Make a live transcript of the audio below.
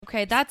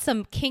Okay, that's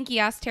some kinky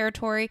ass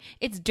territory.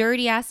 It's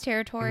dirty ass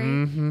territory.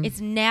 Mm-hmm. It's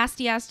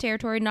nasty ass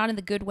territory, not in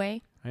the good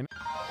way. I know.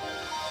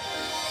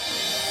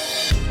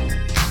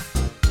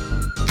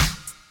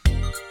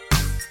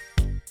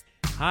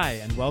 Hi,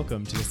 and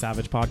welcome to the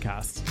Savage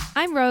Podcast.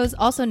 I'm Rose,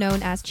 also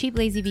known as Cheap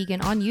Lazy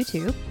Vegan on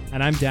YouTube.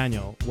 And I'm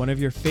Daniel, one of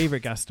your favorite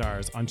guest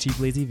stars on Cheap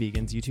Lazy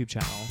Vegan's YouTube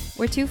channel.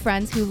 We're two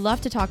friends who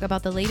love to talk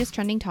about the latest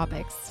trending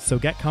topics. So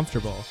get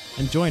comfortable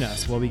and join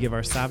us while we give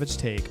our savage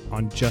take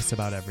on just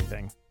about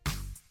everything.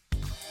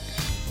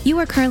 You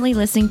are currently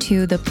listening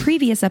to the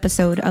previous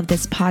episode of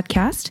this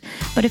podcast,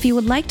 but if you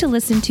would like to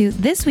listen to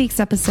this week's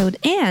episode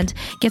and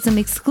get some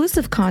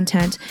exclusive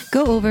content,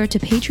 go over to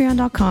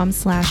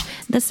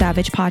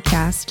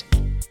patreon.com/thesavagepodcast.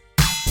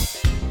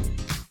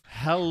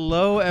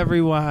 Hello,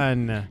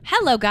 everyone.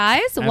 Hello,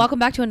 guys. Welcome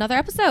back to another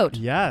episode.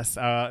 Yes,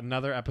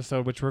 another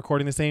episode which we're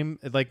recording the same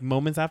like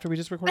moments after we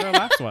just recorded our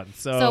last one.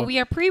 So we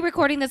are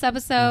pre-recording this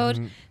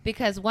episode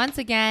because once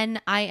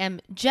again, I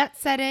am jet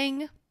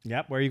setting.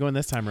 Yep. Where are you going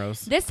this time,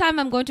 Rose? This time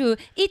I'm going to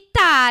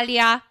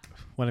Italia.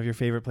 One of your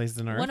favorite places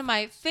on earth? One of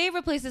my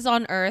favorite places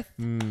on earth.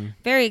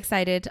 Very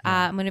excited.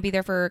 I'm going to be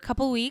there for a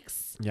couple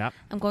weeks. Yep.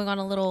 I'm going on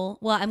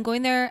I'm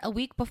going there a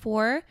week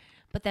before,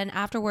 but then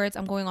afterwards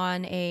I'm going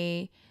on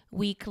a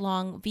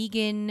week-long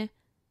vegan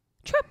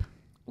trip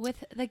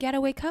with the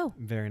Getaway Co.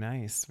 Very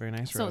nice. Very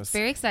nice, So Rose. it's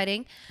very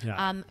exciting.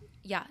 Yeah.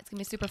 Yeah, it's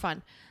going to be super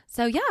fun.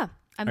 So yeah,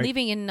 I'm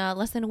leaving in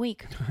less than a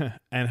week.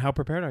 And how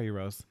prepared are you,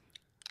 Rose?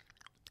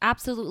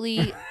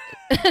 Absolutely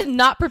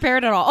not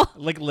prepared at all.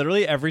 Like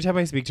literally every time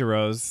I speak to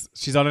Rose,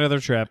 she's on another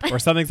trip or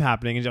something's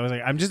happening, and she's always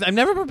like, "I'm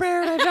never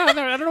prepared. I don't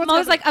know what's I'm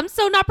always happening." like, I'm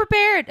so not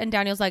prepared. And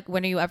Daniel's like,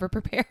 when are you ever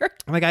prepared?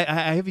 Like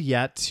I have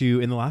yet to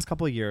in the last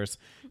couple of years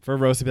for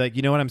Rose to be like,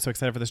 you know what, I'm so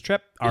excited for this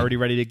trip, already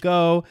ready to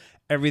go,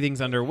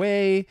 everything's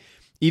underway.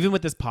 Even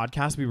with this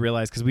podcast, we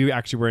realized because we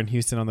actually were in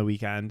Houston on the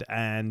weekend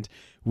and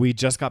we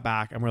just got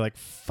back and we're like,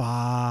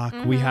 fuck,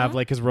 we have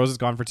like, because Rose is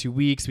gone for 2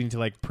 weeks, we need to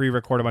like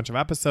pre-record a bunch of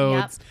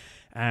episodes. Yep.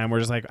 And we're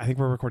just like, I think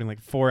we're recording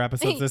like 4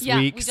 episodes this yeah,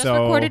 week. we just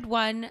so recorded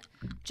one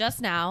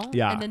just now.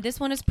 Yeah. And then this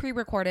one is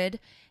pre-recorded.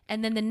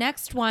 And then the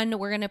next one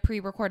we're going to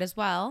pre-record as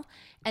well.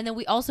 And then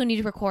we also need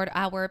to record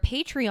our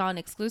Patreon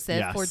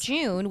exclusive for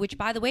June, which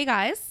by the way,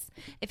 guys,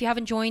 if you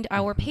haven't joined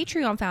our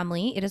Patreon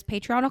family, it is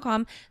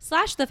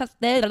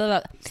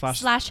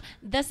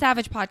patreon.com/the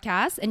Savage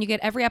Podcast. And you get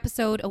every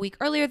episode a week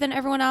earlier than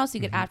everyone else.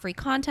 You get ad-free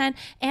content.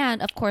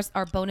 And of course,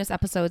 our bonus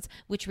episodes,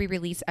 which we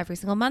release every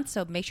single month.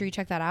 So make sure you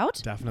check that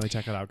out. Definitely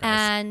check it out,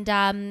 guys. And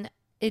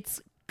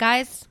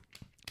guys,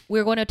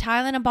 we're going to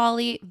Thailand and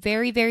Bali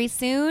very, very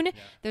soon. Yeah.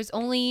 There's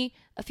only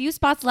a few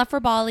spots left for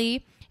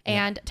Bali,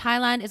 and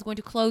Thailand is going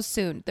to close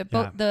soon.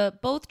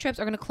 Both trips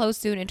are going to close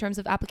soon in terms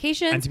of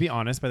applications. And to be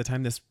honest, by the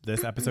time this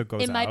episode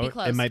goes out, might be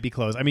closed. It might be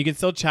closed. I mean, you can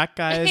still check,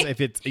 guys,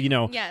 if it's,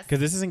 Yes. because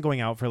this isn't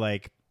going out for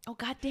like, oh,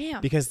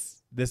 goddamn.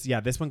 because this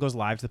one goes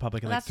live to the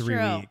public in like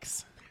 3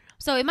 weeks.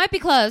 So it might be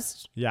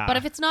closed. Yeah. But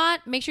if it's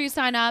not, make sure you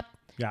sign up.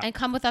 Yeah. And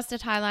come with us to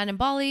Thailand and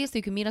Bali so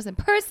you can meet us in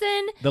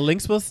person. The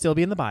links will still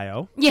be in the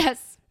bio.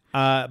 Yes.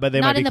 But they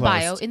not might be in the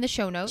closed. bio, in the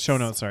show notes. Show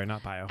notes, sorry,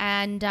 not bio.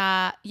 And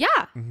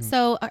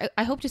so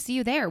I hope to see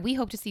you there. We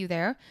hope to see you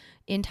there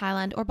in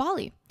Thailand or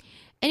Bali.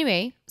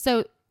 Anyway,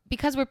 so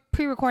because we're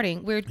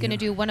pre-recording, we're going to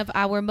do one of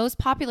our most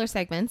popular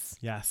segments.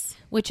 Yes.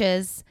 Which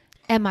is,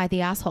 am I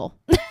the asshole?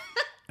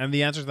 And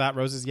the answer to that,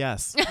 Rose, is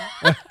yes.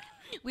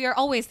 We are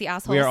always the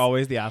assholes. We are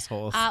always the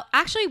assholes.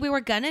 Actually, we were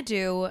going to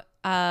do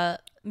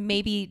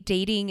maybe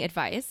dating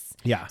advice.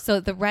 Yeah. So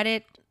the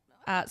Reddit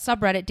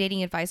subreddit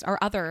dating advice, our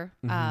other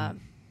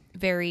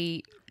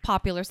very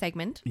popular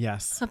segment.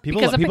 Yes.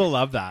 People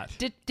love that.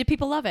 Did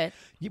people love it?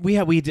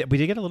 We did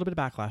get a little bit of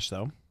backlash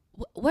though.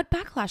 What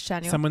backlash,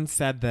 Daniel? Someone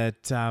said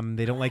that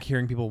they don't like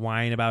hearing people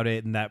whine about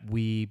it, and that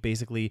we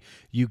basically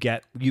you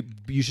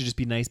should just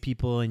be nice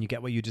people and you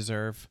get what you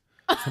deserve.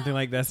 Something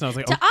like this. And I was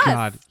like, To oh us?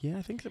 God. Yeah,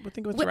 I think it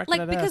was directed like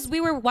at because us. we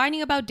were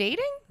whining about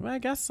dating? Well, I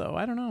guess so.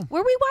 I don't know.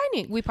 Were we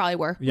whining? We probably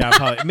were. Yeah,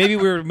 probably. Maybe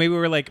we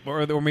were like,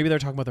 or maybe they're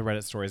talking about the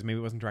Reddit stories. Maybe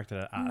it wasn't directed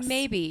at us.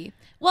 Maybe.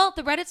 Well,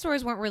 the Reddit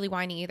stories weren't really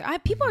whining either.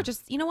 People are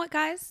just, you know what,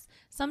 guys?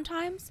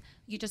 Sometimes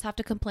you just have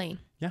to complain.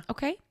 Yeah.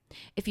 Okay?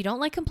 If you don't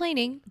like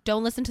complaining,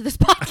 don't listen to this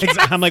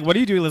podcast. I'm like, what are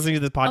you doing listening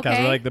to this podcast?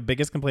 Okay. We're like the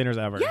biggest complainers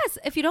ever. Yes.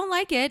 If you don't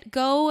like it,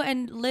 go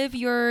and live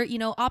your,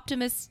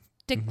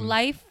 optimistic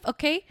life.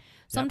 Okay?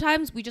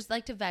 Sometimes we just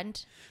like to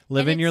vent.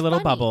 Live in your little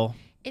funny. bubble.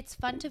 It's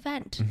fun to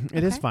vent.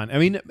 It is fun. I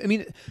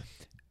mean,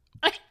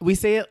 we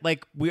say it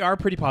like we are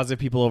pretty positive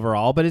people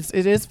overall, but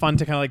it is fun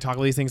to kind of like talk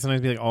about these things. Sometimes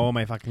be like, oh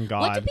my fucking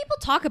God. What do people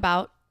talk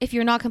about if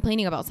you're not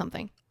complaining about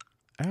something?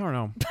 I don't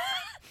know.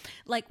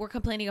 Like we're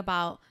complaining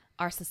about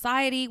our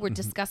society. We're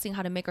discussing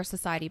how to make our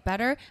society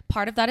better.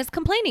 Part of that is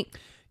complaining.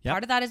 Yep.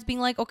 Part of that is being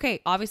like, okay,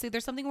 obviously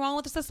there's something wrong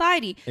with the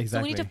society. Exactly.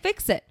 So we need to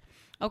fix it.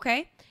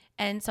 Okay.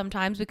 And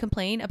sometimes we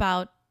complain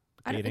about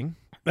Dating.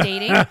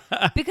 Dating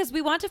because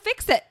we want to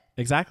fix it.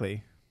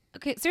 Exactly.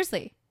 Okay.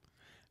 Seriously.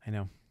 I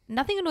know.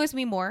 Nothing annoys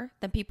me more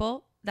than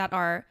people that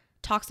are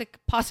toxic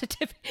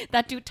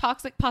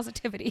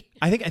positivity.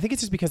 I think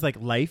it's just because like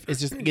life is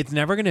just it's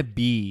never gonna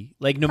be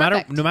like no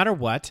Perfect. matter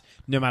what,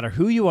 no matter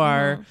who you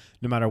are,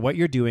 no matter what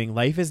you're doing,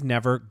 life is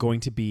never going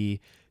to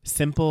be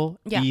simple,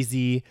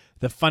 easy,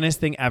 the funnest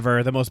thing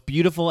ever, the most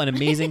beautiful and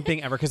amazing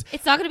thing ever. Because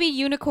It's not going to be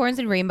unicorns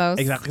and rainbows.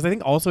 exactly. Because I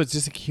think also it's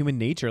just like human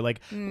nature. Like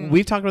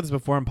we've talked about this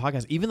before on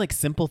podcasts, even like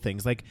simple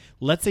things. Like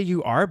let's say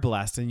you are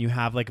blessed and you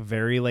have like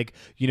very like,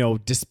 you know,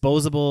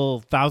 disposable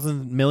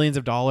thousands, millions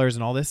of dollars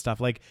and all this stuff.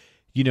 Like,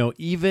 you know,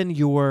 even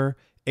your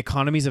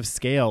economies of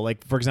scale.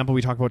 Like, for example,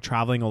 we talk about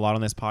traveling a lot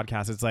on this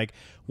podcast. It's like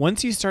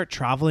once you start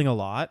traveling a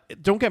lot,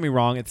 don't get me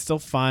wrong, it's still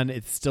fun,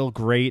 it's still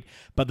great.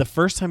 But the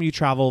first time you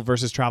travel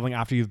versus traveling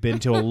after you've been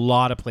to a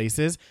lot of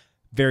places,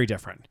 very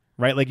different,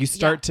 right? Like you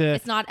start to...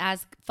 It's not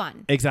as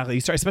fun. Exactly.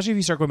 You start, especially if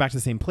you start going back to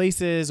the same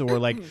places or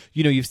like,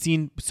 you know, you've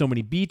seen so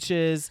many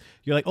beaches.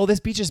 You're like, oh, this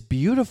beach is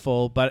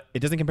beautiful, but it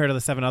doesn't compare to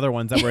the 7 other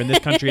ones that were in this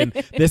country. And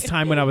this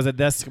time when I was at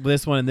this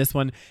one and this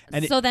one.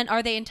 And so then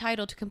are they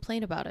entitled to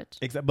complain about it?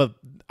 but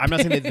I'm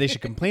not saying that they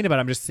should complain about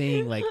it. I'm just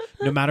saying like,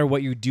 no matter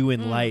what you do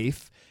in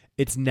life,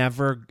 it's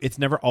never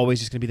always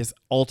just going to be this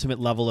ultimate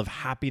level of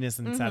happiness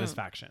and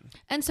satisfaction.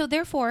 And so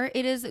therefore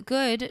it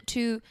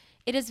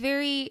is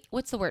very,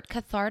 what's the word?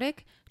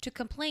 Cathartic to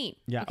complain.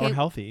 Yeah. Okay? Or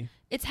healthy.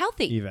 It's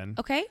healthy. Even.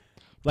 Okay.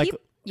 Like,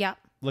 yeah.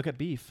 look at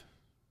beef.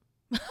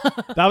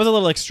 That was a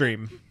little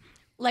extreme.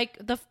 Like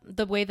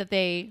the way that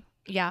they,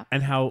 yeah.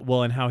 And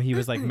how he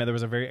was like, there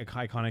was a very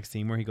iconic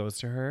scene where he goes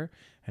to her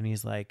and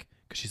he's like,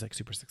 because she's like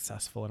super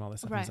successful and all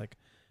this stuff. Right. And he's like,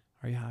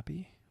 are you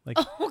happy? Like,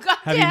 Oh God,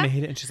 have you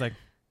made it? And she's like,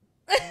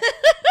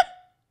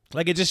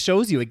 like, it just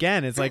shows you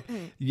again. It's like,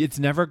 it's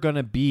never going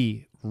to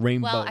be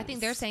rainbows. Well, I think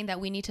they're saying that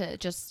we need to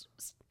just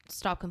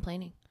stop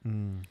complaining.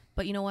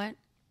 But you know what?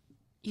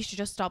 You should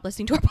just stop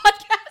listening to our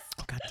podcast.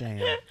 Oh, God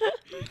damn.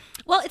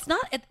 Well,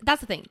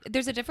 that's the thing.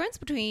 There's a difference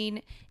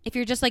between if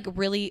you're just like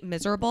really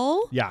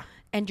miserable. Yeah.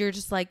 And you're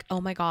just like, oh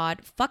my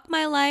God, fuck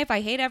my life.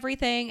 I hate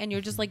everything. And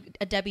you're just like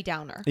a Debbie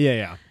Downer.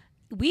 Yeah.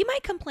 We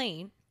might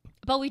complain,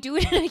 but we do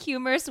it in a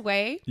humorous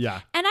way. Yeah.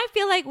 And I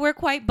feel like we're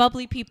quite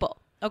bubbly people.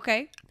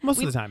 Okay. Most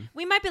of the time.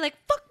 We might be like,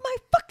 fuck my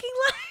fucking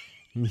life.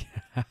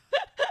 Yeah.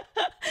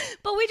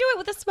 But we do it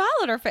with a smile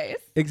on our face.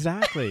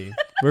 Exactly.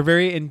 We're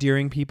very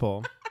endearing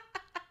people.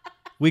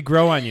 We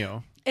grow on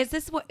you. Is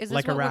this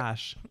like a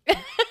rash?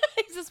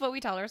 Is this what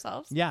we tell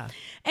ourselves? Yeah.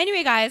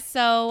 Anyway, guys,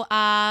 so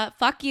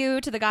fuck you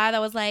to the guy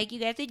that was like, you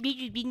guys said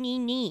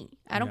me.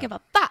 I don't give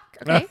a fuck,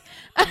 okay?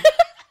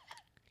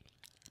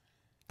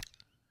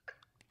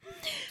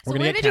 So we're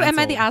going to do Am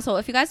I the Asshole?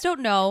 If you guys don't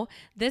know,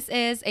 this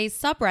is a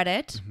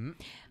subreddit,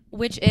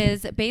 which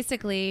is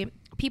basically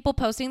people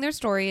posting their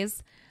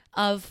stories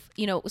of,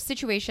 you know,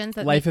 situations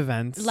that life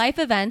events,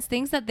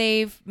 things that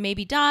they've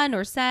maybe done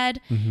or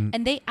said.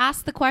 And they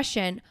ask the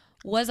question,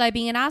 was I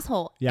being an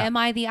asshole? Yeah. Am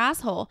I the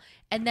asshole?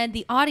 And then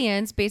the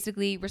audience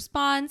basically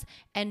responds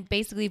and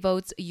basically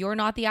votes, you're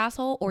not the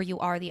asshole or you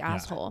are the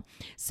asshole.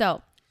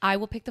 So I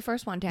will pick the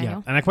first one, Daniel.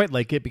 Yeah. And I quite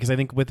like it because I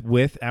think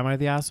with Am I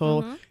the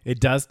Asshole, it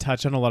does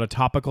touch on a lot of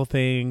topical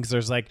things.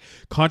 There's like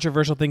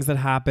controversial things that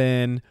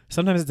happen.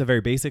 Sometimes it's a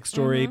very basic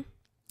story.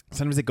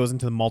 Sometimes it goes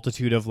into the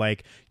multitude of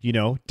like, you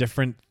know,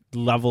 different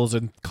levels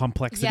and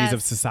complexities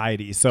of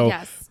society. So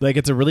like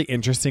it's a really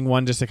interesting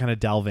one just to kind of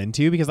delve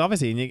into because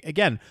obviously,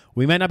 again,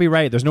 we might not be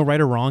right. There's no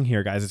right or wrong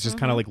here, guys. It's just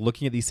kind of like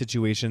looking at these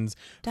situations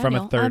Daniel,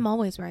 from a third. I'm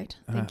always right.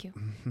 Thank you.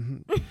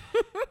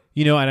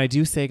 You know, and I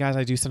do say, guys,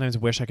 I do sometimes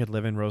wish I could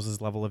live in Rose's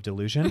level of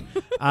delusion.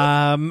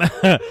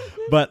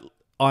 But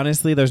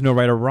honestly, there's no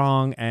right or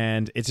wrong.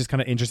 And it's just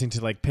kind of interesting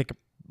to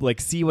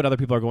like see what other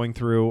people are going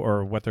through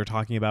or what they're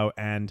talking about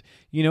and,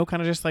 you know,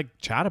 kind of just like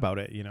chat about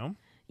it, you know?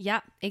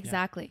 Yeah,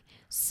 exactly. Yeah.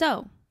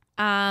 So,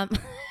 let's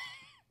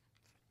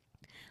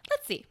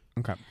see.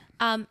 Okay.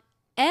 Am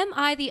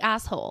I the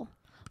asshole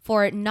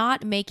for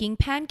not making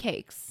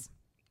pancakes?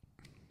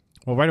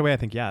 Well, right away, I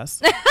think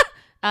yes.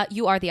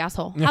 You are the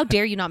asshole. How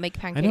dare you not make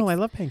pancakes? I know. I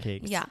love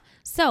pancakes. Yeah.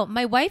 So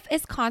my wife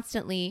is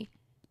constantly...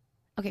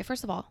 Okay,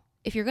 first of all,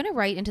 if you're going to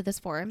write into this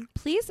forum,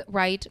 please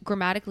write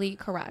grammatically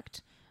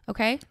correct.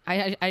 Okay?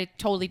 I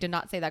totally did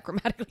not say that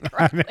grammatically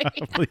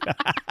correctly.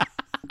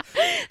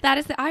 That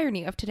is the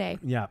irony of today.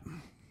 Yeah.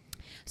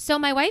 So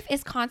my wife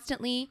is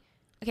constantly...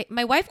 Okay,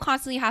 my wife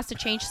constantly has to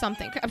change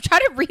something. I'm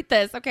trying to read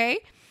this, okay?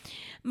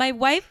 My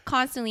wife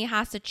constantly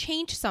has to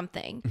change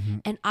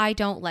something, and I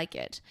don't like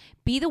it.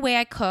 Be the way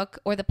I cook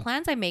or the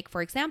plans I make,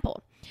 for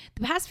example.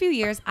 The past few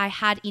years, I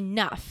had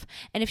enough.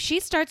 And if she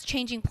starts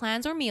changing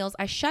plans or meals,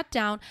 I shut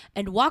down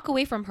and walk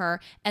away from her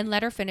and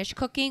let her finish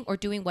cooking or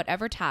doing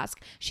whatever task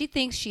she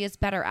thinks she is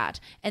better at,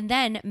 and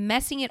then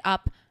messing it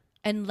up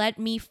and let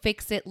me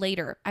fix it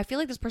later. I feel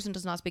like this person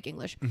does not speak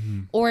English.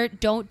 Or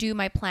don't do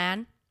my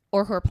plan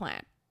or her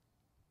plan.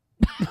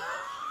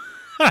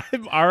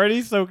 I'm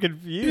already so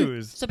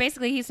confused. So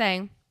basically he's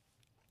saying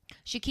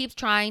she keeps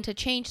trying to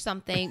change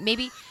something.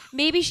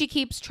 Maybe she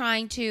keeps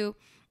trying to,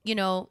 you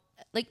know,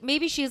 like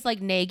maybe she's like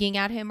nagging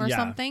at him or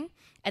something.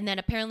 And then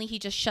apparently he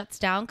just shuts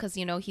down because,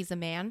 you know, he's a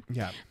man.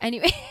 Yeah.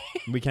 Anyway.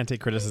 We can't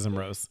take criticism,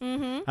 Rose.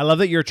 I love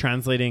that you're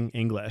translating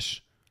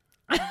English.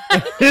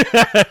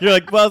 You're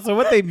like, well, so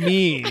what they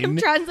mean. I'm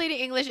translating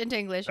English into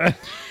English.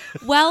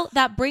 Well,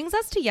 that brings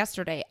us to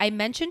yesterday. I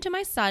mentioned to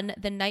my son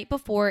the night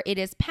before it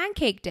is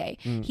pancake day.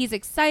 He's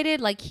excited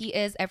like he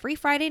is every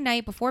Friday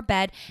night before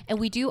bed, and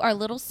we do our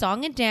little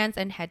song and dance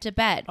and head to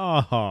bed.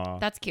 Oh,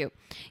 That's cute.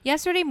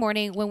 Yesterday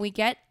morning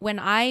when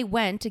I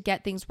went to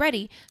get things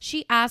ready,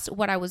 she asked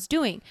what I was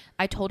doing.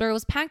 I told her it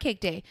was pancake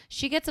day.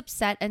 She gets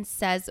upset and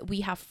says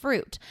we have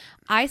fruit.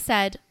 I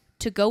said,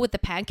 to go with the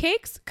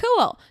pancakes?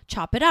 Cool.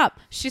 Chop it up.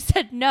 She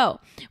said,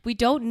 no, we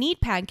don't need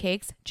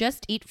pancakes.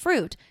 Just eat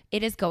fruit.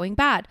 It is going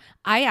bad.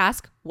 I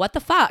ask, what the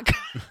fuck?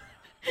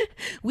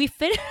 We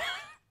finished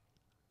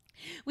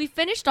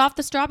off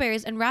the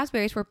strawberries and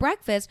raspberries for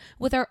breakfast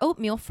with our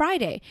oatmeal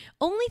Friday.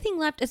 Only thing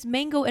left is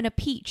mango and a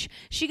peach.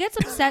 She gets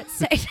upset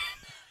saying...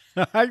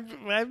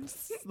 I'm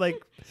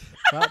like,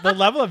 the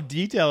level of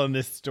detail in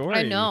this story.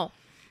 I know.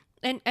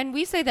 And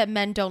we say that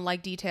men don't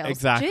like details.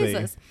 Exactly.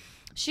 Jesus.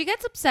 She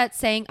gets upset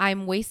saying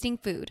I'm wasting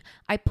food.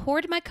 I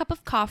poured my cup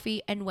of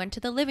coffee and went to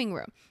the living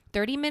room.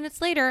 30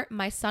 minutes later,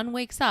 my son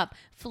wakes up,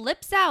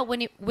 flips out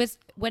when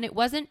it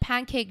wasn't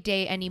pancake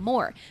day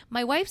anymore.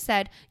 My wife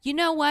said, you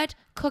know what?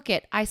 Cook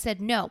it. I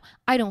said, no,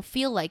 I don't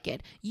feel like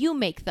it. You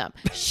make them.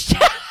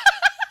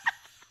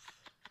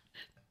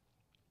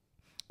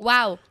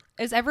 Wow.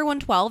 Is everyone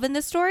 12 in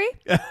this story?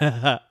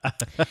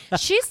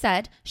 She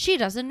said she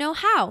doesn't know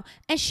how,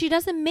 and she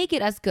doesn't make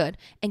it as good,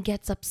 and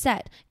gets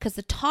upset because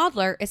the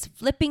toddler is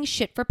flipping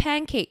shit for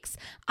pancakes.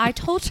 I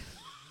told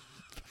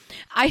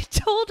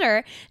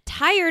her,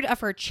 tired of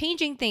her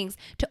changing things,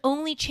 to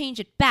only change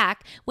it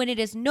back when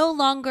it no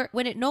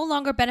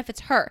longer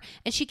benefits her,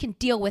 and she can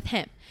deal with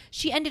him.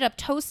 She ended up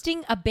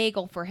toasting a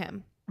bagel for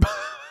him.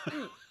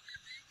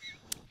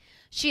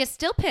 She is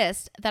still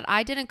pissed that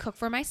I didn't cook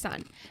for my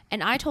son,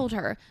 and I told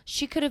her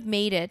she could have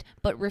made it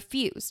but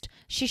refused.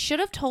 She should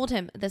have told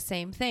him the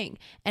same thing,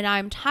 and I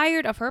am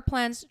tired of her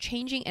plans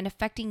changing and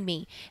affecting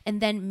me, and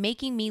then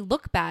making me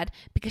look bad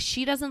because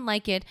she doesn't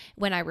like it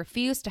when I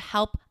refuse to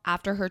help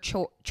after her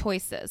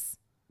choices.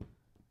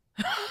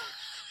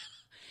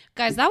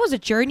 Guys, that was a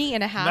journey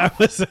and a half.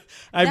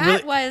 I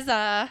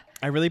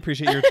really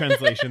appreciate your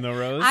translation though,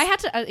 Rose. I had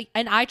to,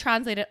 and I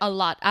translated a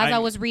lot as I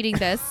was reading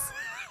this.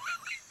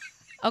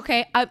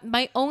 Okay,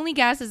 my only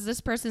guess is this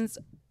person's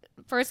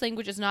first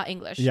language is not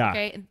English. Yeah.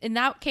 Okay, in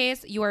that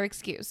case, you are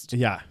excused.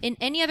 Yeah. In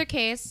any other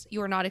case,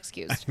 you are not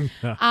excused.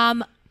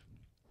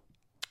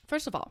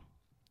 First of all,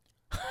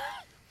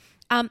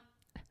 I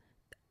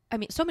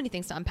mean, so many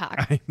things to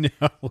unpack. I know.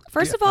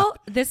 First of all,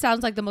 this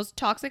sounds like the most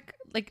toxic,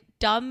 like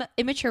dumb,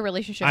 immature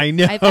relationship I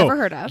know. I've ever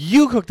heard of.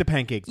 You cook the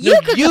pancakes. You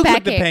cook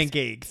the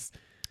pancakes.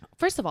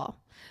 First of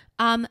all,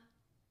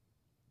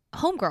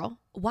 homegirl,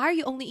 why are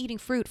you only eating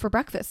fruit for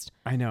breakfast?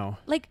 I know.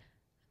 Like,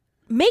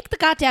 make the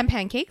goddamn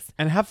pancakes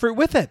and have fruit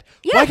with it.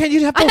 Yeah. Why can't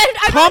you have both?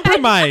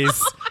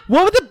 Compromise?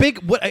 What would the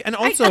big? And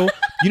also,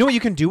 you know what you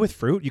can do with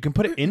fruit? You can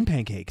put it in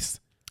pancakes.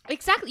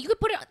 Exactly. You could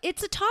put it.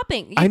 It's a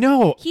topping. I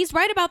know. He's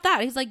right about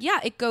that. He's like, yeah,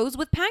 it goes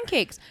with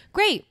pancakes.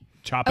 Great.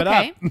 Chop it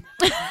up.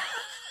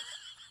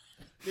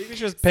 Maybe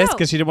she was pissed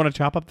because she didn't want to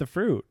chop up the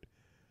fruit.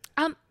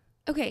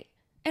 Okay.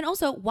 And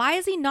also, why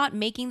is he not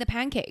making the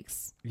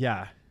pancakes?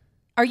 Yeah.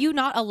 Are you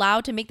not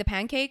allowed to make the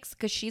pancakes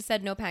because she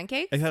said no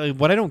pancakes? Exactly.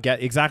 What I don't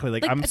get exactly.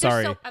 Like I'm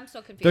sorry. I'm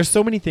so confused. There's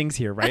so many things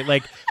here, right?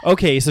 Like,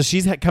 okay, so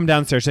she's come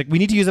downstairs. She's like, we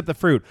need to use up the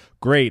fruit.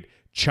 Great.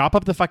 Chop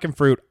up the fucking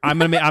fruit. I'm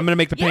gonna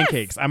make the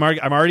pancakes. I'm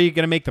already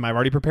gonna make them. I've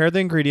already prepared the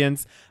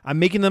ingredients. I'm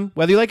making them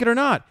whether you like it or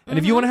not. And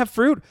if you want to have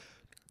fruit,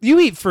 you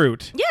eat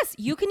fruit. Yes,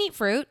 you can eat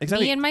fruit.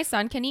 Exactly. Me and my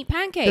son can eat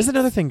pancakes. There's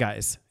another thing,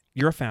 guys.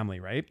 You're a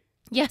family, right?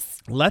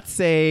 Yes. Let's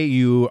say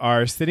you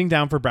are sitting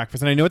down for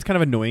breakfast, and I know it's kind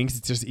of annoying because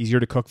it's just easier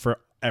to cook for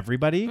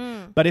everybody.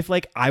 But if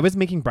like I was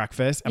making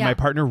breakfast and my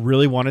partner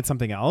really wanted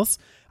something else,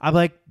 I'm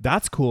like,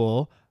 that's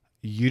cool.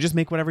 You just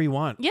make whatever you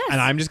want. Yes. And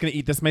I'm just going to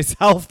eat this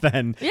myself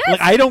then. Yes.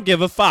 Like, I don't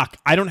give a fuck.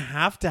 I don't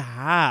have to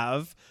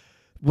have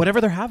whatever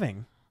they're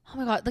having. Oh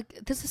my God.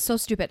 Like, this is so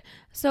stupid.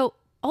 So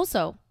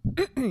also,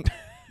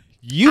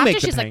 you make the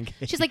she's pancakes.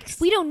 Like, she's like,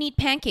 we don't need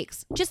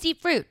pancakes. Just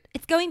eat fruit.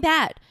 It's going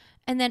bad.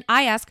 And then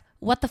I ask,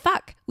 what the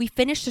fuck? We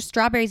finished the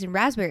strawberries and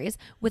raspberries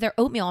with our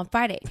oatmeal on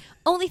Friday.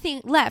 Only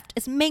thing left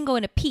is mango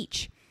and a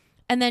peach.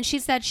 And then he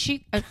said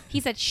she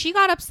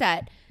got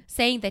upset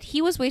saying that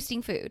he was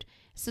wasting food.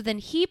 So then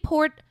he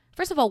poured,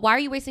 first of all, why are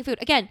you wasting food?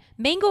 Again,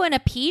 mango and a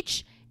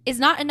peach is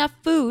not enough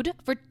food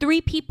for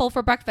 3 people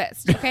for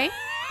breakfast. Okay.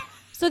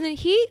 So then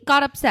he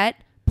got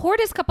upset, poured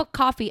his cup of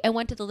coffee and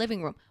went to the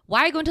living room.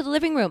 Why are you going to the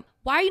living room?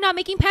 Why are you not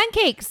making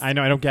pancakes? I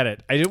know. I don't get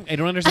it. I don't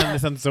understand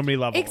this on so many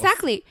levels.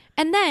 Exactly.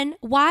 And then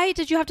why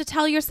did you have to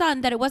tell your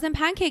son that it wasn't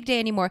pancake day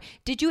anymore?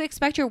 Did you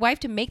expect your wife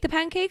to make the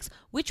pancakes?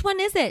 Which one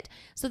is it?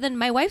 So then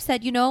my wife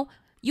said,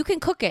 you can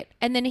cook it.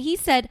 And then he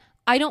said,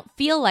 I don't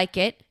feel like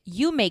it.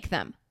 You make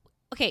them.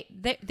 Okay.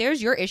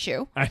 There's your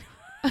issue.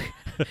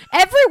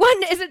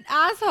 Everyone is an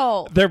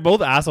asshole. They're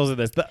both assholes at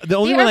this. The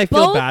only one I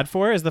feel bad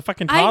for is the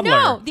fucking toddler. I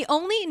know. The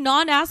only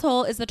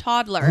non-asshole is the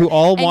toddler.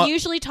 And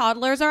usually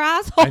toddlers are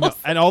assholes. I know.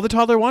 And all the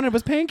toddler wanted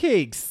was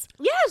pancakes.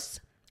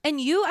 Yes.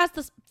 And you as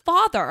the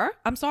father,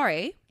 I'm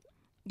sorry,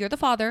 you're the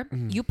father.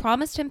 Mm-hmm. You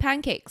promised him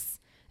pancakes.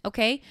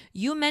 Okay?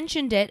 You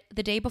mentioned it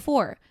the day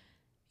before.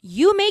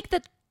 You make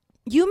the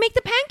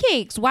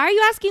pancakes. Why are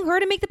you asking her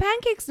to make the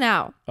pancakes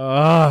now?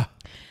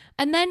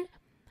 And then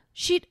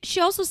she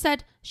also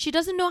said she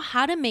doesn't know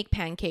how to make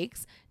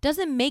pancakes,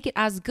 doesn't make it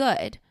as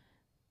good.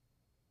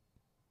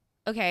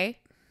 Okay.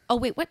 Oh,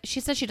 wait, what? She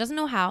says she doesn't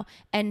know how,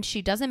 and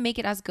she doesn't make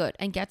it as good,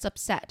 and gets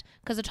upset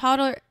because a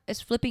toddler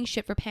is flipping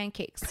shit for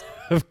pancakes.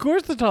 Of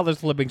course the toddler's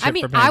flipping shit I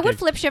mean, for pancakes. I would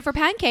flip shit for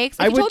pancakes.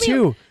 If I you would told me,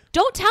 too.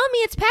 don't tell me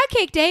it's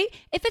pancake day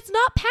if it's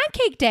not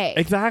pancake day.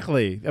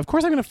 Exactly. Of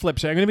course I'm going to flip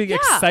shit. I'm going to be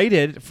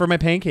excited for my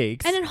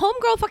pancakes. And then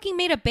homegirl fucking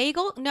made a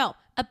bagel. No,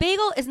 a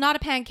bagel is not a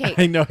pancake.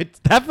 I know. It's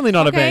definitely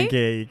not a Okay?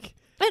 pancake.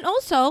 And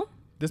also,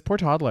 This poor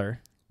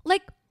toddler.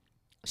 like,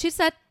 she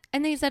said,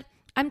 and then he said,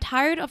 I'm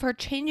tired of her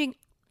changing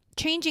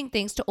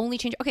things to only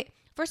change. Okay,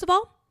 first of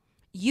all,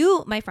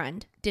 you, my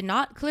friend, did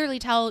not clearly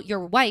tell your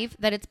wife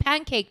that it's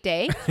pancake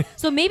day.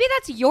 So maybe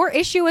that's your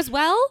issue as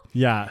well.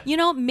 Yeah. You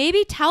know,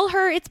 maybe tell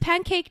her it's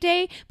pancake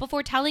day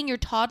before telling your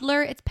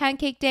toddler it's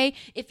pancake day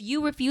if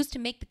you refuse to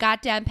make the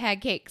goddamn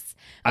pancakes.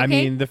 Okay? I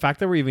mean, the fact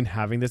that we're even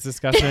having this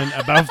discussion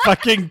about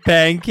fucking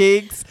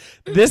pancakes,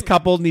 this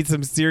couple needs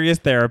some serious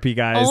therapy,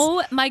 guys.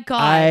 Oh my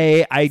God.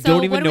 I So don't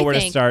what even do know we where to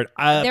think? start.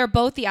 They're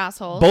both the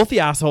assholes. Both the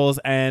assholes,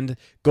 and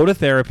go to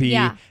therapy.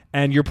 Yeah.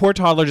 And your poor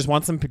toddler just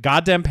wants some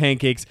goddamn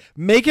pancakes.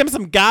 Make him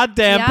some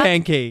goddamn Yep.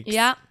 pancakes.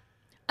 Yeah.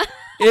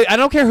 I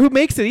don't care who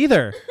makes it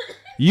either.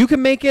 You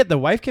can make it. The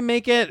wife can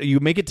make it.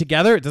 You make it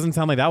together. It doesn't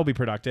sound like that will be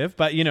productive,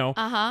 but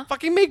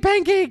fucking make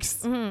pancakes.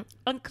 Mm-hmm.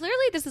 And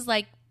clearly this is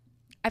like,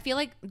 I feel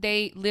like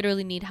they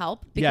literally need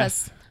help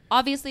because Yes.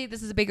 obviously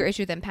this is a bigger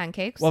issue than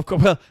pancakes. Well, of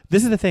course. Well,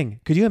 this is the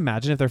thing. Could you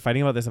imagine if they're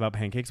fighting about this about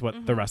pancakes?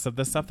 What the rest of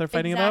this stuff they're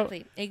fighting about?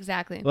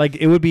 Exactly. Like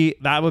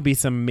that would be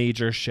some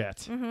major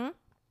shit.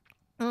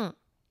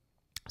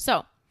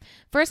 So,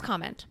 first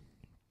comment.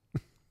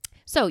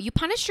 So, you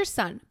punished your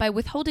son by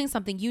withholding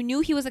something you knew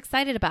he was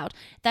excited about,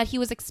 that he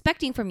was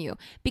expecting from you,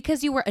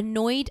 because you were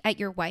annoyed at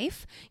your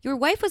wife. Your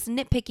wife was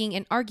nitpicking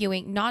and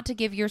arguing not to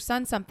give your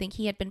son something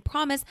he had been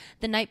promised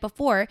the night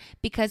before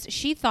because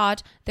she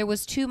thought there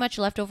was too much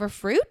leftover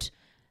fruit.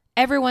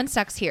 Everyone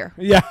sucks here.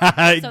 Yeah,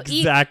 So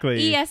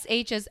exactly.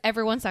 ESH is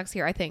everyone sucks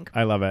here, I think.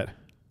 I love it.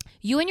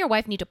 You and your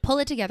wife need to pull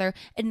it together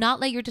and not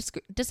let your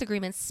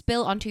disagreements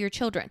spill onto your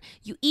children.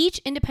 You each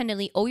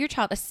independently owe your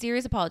child a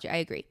serious apology. I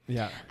agree.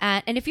 Yeah.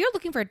 And if you're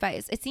looking for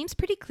advice, it seems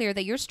pretty clear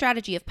that your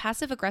strategy of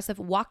passive-aggressive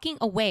walking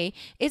away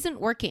isn't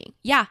working.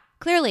 Yeah,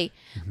 clearly.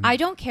 I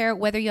don't care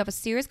whether you have a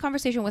serious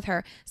conversation with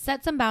her,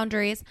 set some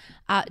boundaries,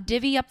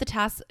 divvy up the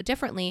tasks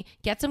differently,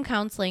 get some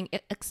counseling,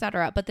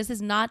 etc. But this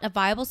is not a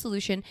viable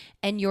solution,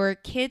 and your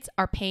kids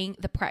are paying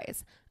the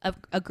price.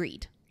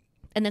 Agreed.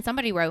 And then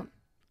somebody wrote,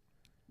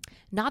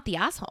 not the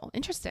asshole.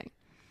 Interesting.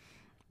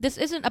 This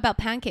isn't about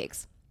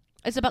pancakes.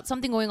 It's about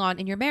something going on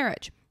in your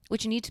marriage,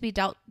 which needs to be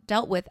dealt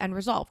with and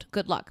resolved.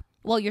 Good luck.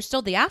 Well, you're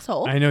still the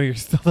asshole. I know you're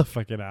still the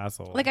fucking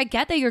asshole. Like, I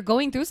get that you're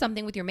going through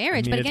something with your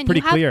marriage, I mean, but it's again,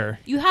 pretty clear.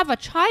 You have a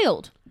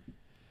child,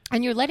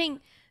 and you're letting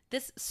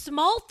this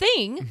small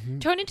thing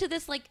turn into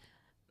this like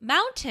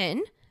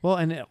mountain. Well,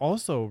 and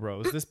also,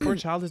 Rose, this poor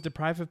child is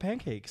deprived of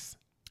pancakes.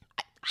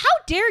 How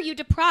dare you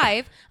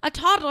deprive a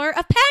toddler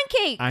of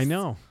pancakes? I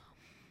know.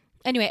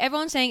 Anyway,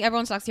 everyone's saying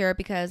everyone sucks here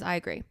because I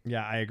agree.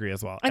 Yeah, I agree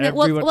as well. And then,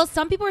 well,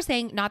 some people are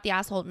saying not the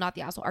asshole, not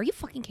the asshole. Are you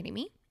fucking kidding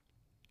me?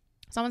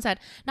 Someone said,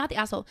 not the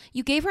asshole.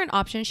 You gave her an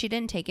option. She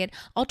didn't take it.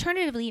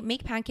 Alternatively,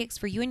 make pancakes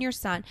for you and your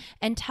son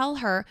and tell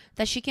her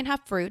that she can have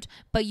fruit,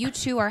 but you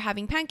two are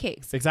having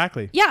pancakes.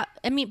 Exactly. Yeah.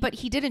 I mean, but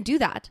he didn't do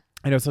that.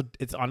 I know. So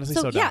it's honestly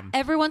so yeah, dumb.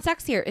 everyone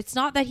sucks here. It's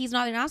not that he's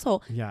not an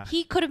asshole. Yeah.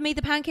 He could have made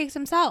the pancakes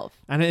himself.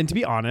 And to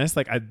be honest,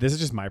 like this is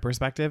just my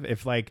perspective.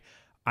 If like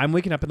I'm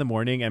waking up in the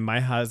morning and my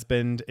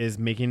husband is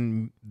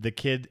making the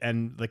kid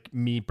and like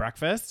me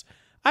breakfast,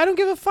 I don't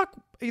give a fuck.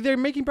 They're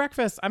making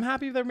breakfast. I'm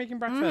happy they're making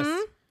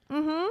breakfast.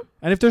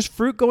 And if there's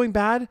fruit going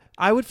bad,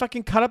 I would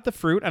fucking cut up the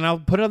fruit and I'll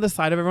put it on the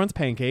side of everyone's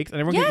pancakes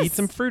and everyone can eat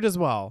some fruit as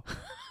well.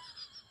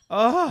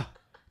 Oh,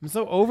 I'm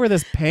so over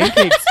this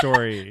pancake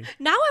story.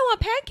 Now I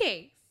want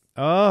pancakes.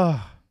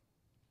 Oh.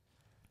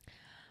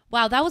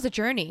 Wow, that was a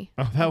journey.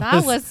 Oh,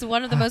 that was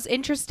one of the most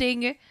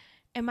interesting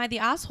Am I the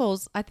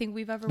Assholes I think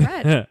we've ever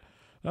read.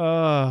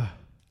 I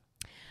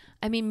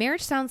mean,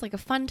 marriage sounds like a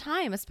fun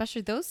time,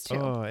 especially those two.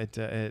 Oh,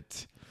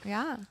 it.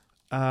 Yeah.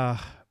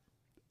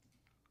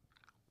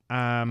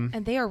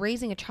 And they are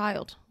raising a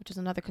child, which is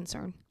another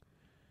concern.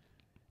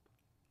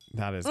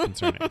 That is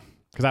concerning.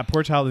 Because that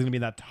poor child is going to be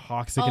in that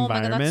toxic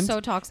environment. My God, that's so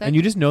toxic. And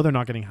you just know they're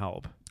not getting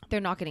help. They're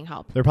not getting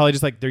help. They're probably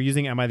just like, they're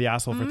using Am I the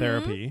Asshole for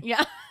therapy.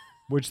 Yeah.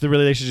 Which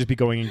they should just be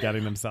going and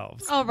getting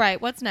themselves. All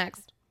right. What's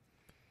next?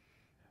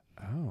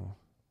 Oh.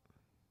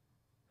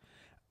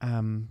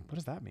 What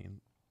does that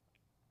mean?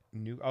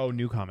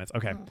 New comments.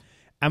 Okay. Oh.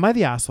 Am I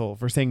the asshole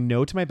for saying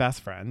no to my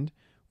best friend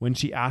when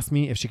she asked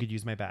me if she could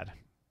use my bed?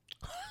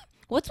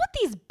 What's with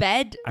these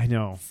bed I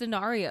know.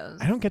 scenarios?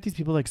 I don't get these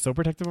people like so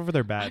protective over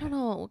their bed. I don't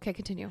know. Okay,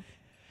 continue.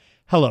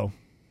 Hello.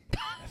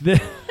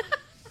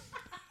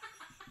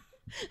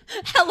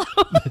 Hello.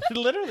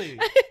 Literally.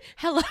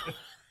 Hello.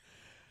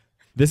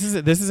 This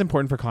is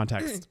important for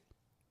context.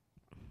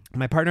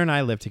 My partner and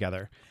I live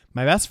together.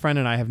 My best friend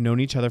and I have known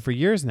each other for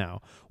years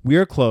now. We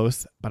are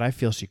close, but I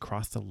feel she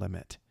crossed a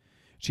limit.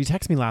 She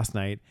texted me last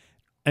night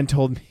and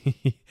told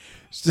me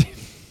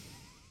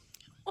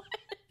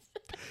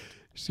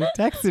she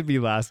texted me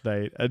last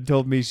night and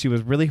told me she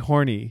was really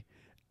horny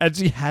and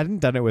she hadn't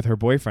done it with her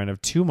boyfriend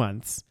of 2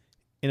 months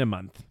in a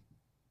month.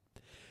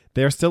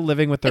 They're still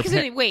living with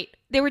their Wait,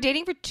 they were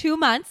dating for 2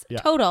 months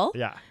total.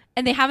 Yeah.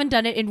 And they haven't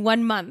done it in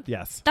 1 month.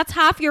 Yes. That's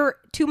half your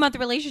 2-month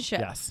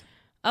relationship. Yes.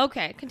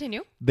 Okay,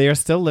 continue. They are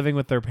still living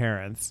with their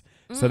parents,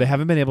 so they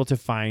haven't been able to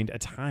find a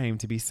time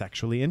to be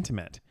sexually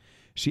intimate.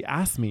 She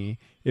asked me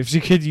if she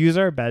could use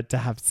our bed to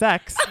have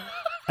sex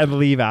and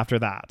leave after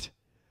that.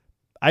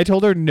 I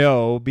told her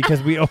no,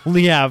 because we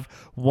only have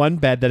one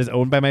bed that is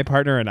owned by my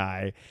partner and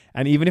I.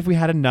 And even if we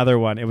had another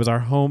one, it was our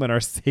home and our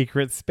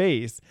sacred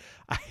space.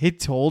 I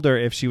told her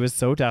if she was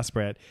so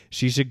desperate,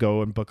 she should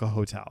go and book a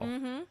hotel.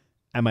 Mm-hmm.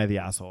 Am I the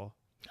asshole?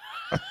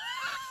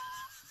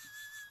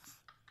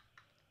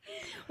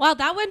 Wow,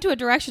 that went to a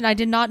direction I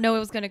did not know it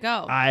was going to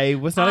go. I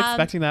was not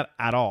expecting that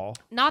at all.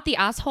 Not the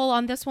asshole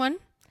on this one.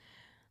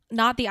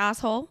 Not the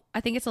asshole. I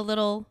think it's a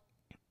little...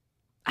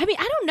 I mean,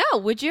 I don't know.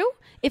 Would you?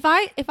 If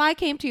I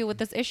came to you with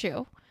this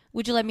issue,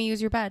 would you let me use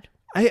your bed?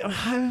 I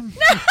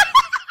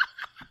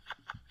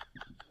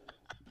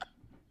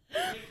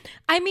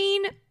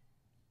mean,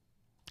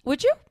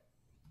 would you?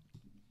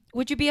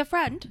 Would you be a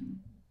friend?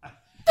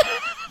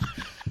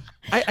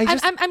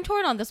 I'm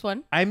torn on this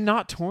one. I'm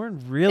not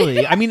torn,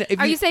 really. I mean,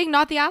 are you saying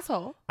not the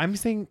asshole? I'm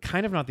saying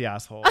kind of not the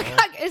asshole.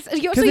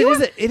 You are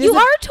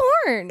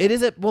torn. It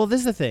is a. Well,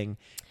 this is the thing.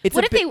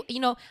 What if they,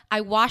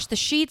 I washed the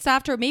sheets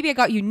after? Maybe I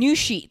got you new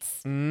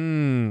sheets.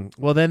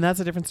 Well, then that's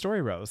a different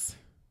story, Rose.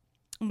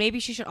 Maybe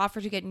she should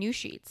offer to get new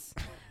sheets.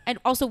 And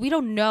also, we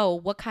don't know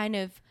what kind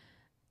of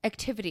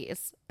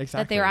activities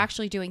that they're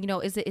actually doing.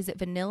 Is it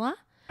vanilla?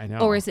 I know.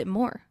 Or is it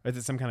more? Is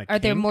it some kind of Are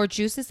there more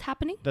juices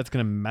happening? That's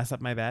going to mess up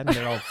my bed and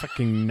get all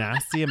fucking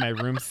nasty and my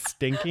room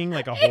stinking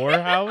like a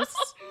whorehouse?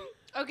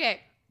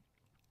 Okay.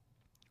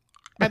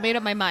 I made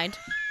up my mind.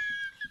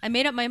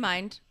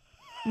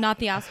 Not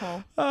the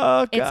asshole.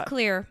 Oh, God. It's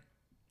clear.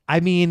 I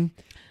mean,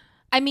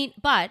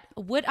 but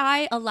would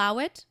I allow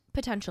it?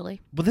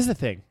 Potentially. Well, this is the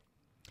thing.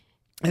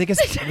 I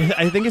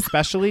think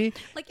especially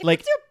like if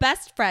it's your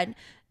best friend,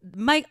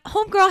 my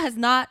homegirl has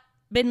not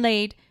been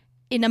laid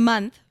in a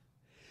month.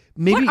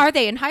 Maybe, what are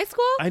they in high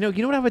school? I know.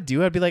 You know what I would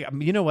do? I'd be like,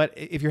 you know what?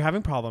 If you're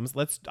having problems,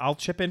 I'll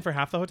chip in for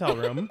half the hotel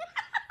room,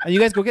 and you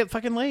guys go get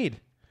fucking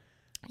laid.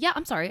 Yeah,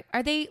 I'm sorry.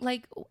 Are they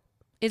like?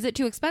 Is it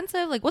too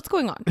expensive? Like, what's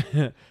going on?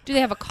 Do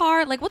they have a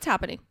car? Like, what's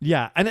happening?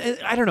 Yeah, and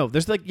I don't know.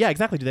 There's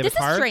exactly. Do they have a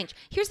car? This is strange.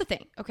 Here's the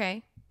thing.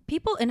 Okay,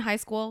 people in high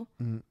school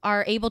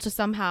are able to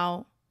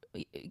somehow,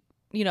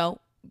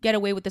 get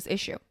away with this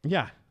issue.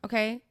 Yeah.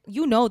 Okay.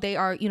 They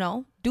are,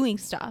 doing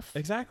stuff.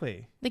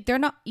 Exactly. Like they're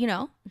not,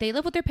 they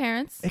live with their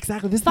parents.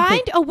 Exactly.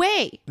 Find a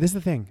way. This is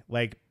the thing.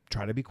 Like,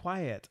 try to be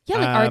quiet. Yeah.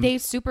 Like, are they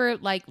super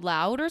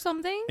loud or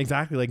something?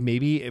 Exactly. Like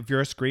maybe if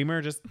you're a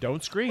screamer, just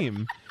don't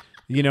scream.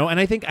 And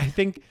I think.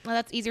 Well,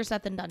 that's easier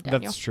said than done,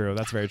 Daniel. That's true.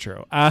 That's very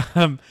true.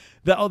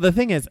 The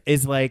thing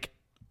is like,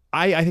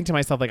 I think to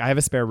myself, like, I have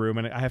a spare room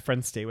and I have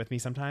friends stay with me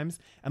sometimes.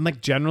 And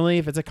like, generally,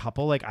 if it's a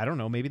couple, like, I don't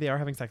know, maybe they are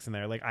having sex in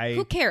there. Like,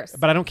 who cares?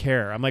 But I don't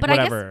care. I'm like,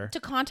 whatever. I guess to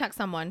contact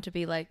someone to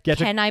be like,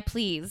 can I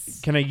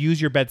please? Can I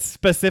use your bed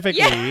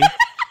specifically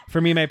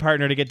for me and my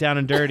partner to get down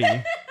and dirty,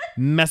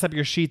 mess up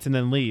your sheets, and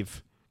then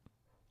leave?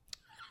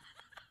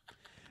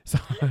 So,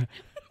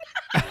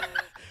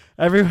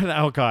 everyone,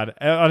 oh God,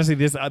 honestly,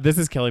 this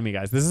is killing me,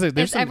 guys.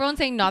 Is everyone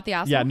saying not the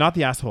asshole? Yeah, not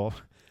the asshole.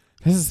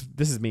 This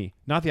is me,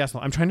 not the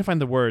asshole. I'm trying to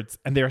find the words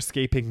and they're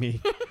escaping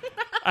me.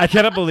 I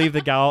cannot believe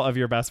the gal of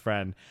your best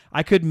friend.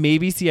 I could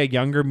maybe see a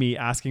younger me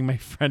asking my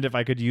friend if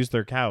I could use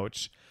their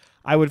couch.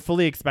 I would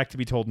fully expect to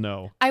be told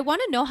no. I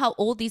want to know how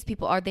old these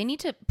people are. They need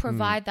to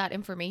provide that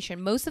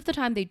information. Most of the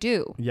time they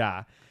do.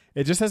 Yeah.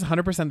 It just says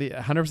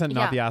 100%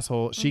 not the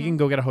asshole. She can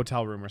go get a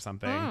hotel room or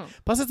something.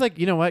 Plus it's like,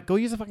 you know what? Go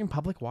use a fucking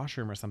public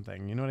washroom or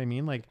something. You know what I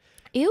mean? Like,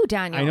 ew,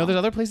 Daniel. I know there's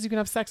other places you can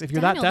have sex if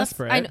you're that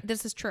desperate.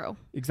 This is true.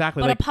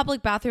 Exactly. But a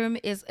public bathroom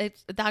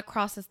that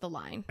crosses the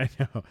line. I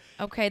know.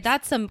 Okay,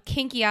 that's some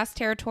kinky ass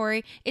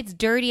territory. It's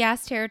dirty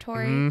ass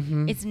territory.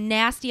 Mm-hmm. It's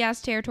nasty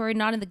ass territory,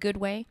 not in the good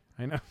way.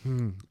 I know.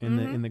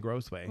 In the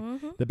gross way.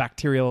 Mm-hmm. The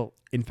bacterial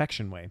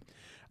infection way.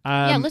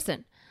 Yeah,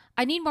 listen.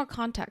 I need more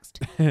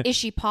context. Is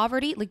she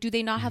poverty? Like, do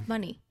they not have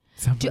money?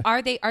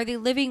 Are they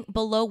living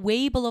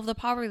way below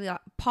the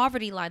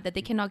poverty line that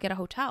they cannot get a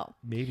hotel?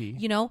 Maybe.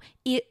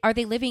 Are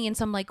they living in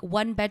some like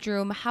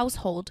 1-bedroom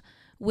household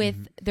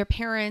with their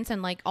parents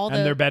and like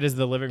and their bed is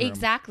the living room?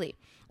 Exactly.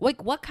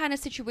 Like, what kind of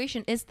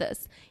situation is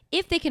this?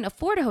 If they can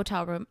afford a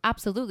hotel room,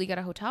 absolutely get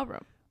a hotel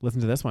room.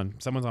 Listen to this one.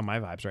 Someone's on my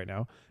vibes right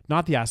now.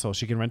 Not the asshole.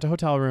 She can rent a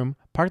hotel room,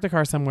 park the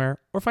car somewhere,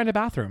 or find a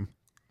bathroom.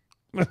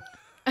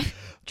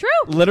 True.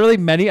 Literally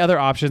many other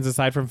options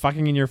aside from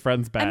fucking in your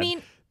friend's bed. I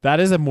mean, that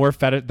has a more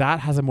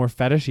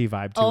fetishy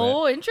vibe to it.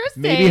 Oh,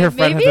 interesting. Maybe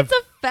it's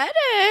a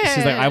fetish.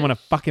 She's like, I want to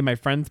fuck in my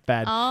friend's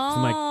bed. So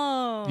I'm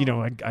like, you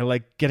know, I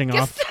like getting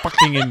off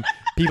fucking in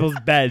people's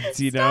beds,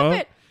 you know?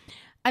 Stop it.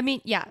 I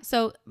mean, yeah.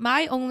 So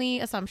my only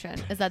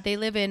assumption is that they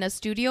live in a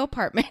studio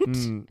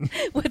apartment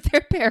with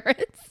their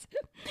parents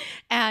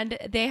and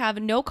they have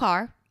no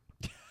car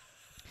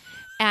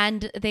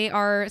and they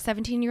are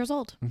 17 years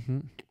old. Mm-hmm.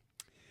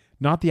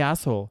 Not the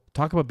asshole.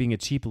 Talk about being a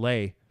cheap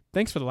lay.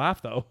 Thanks for the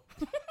laugh, though.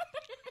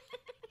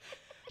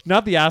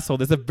 Not the asshole.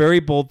 That's a very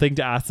bold thing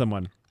to ask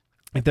someone.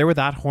 If they were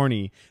that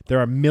horny, there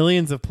are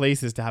millions of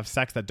places to have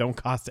sex that don't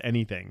cost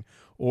anything.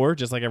 Or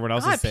just like everyone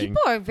else is saying.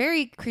 People are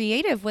very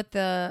creative with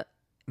the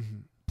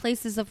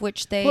places of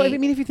which they... Well, I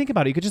mean, if you think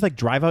about it, you could just like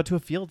drive out to a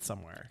field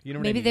somewhere. You know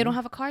what I mean? Maybe they don't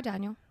have a car,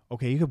 Daniel.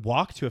 Okay, you could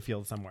walk to a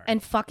field somewhere.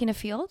 And fuck in a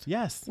field?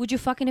 Yes. Would you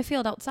fuck in a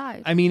field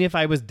outside? I mean, if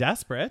I was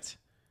desperate...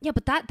 Yeah,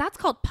 but that's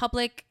called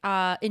public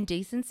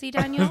indecency,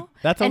 Daniel.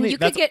 That's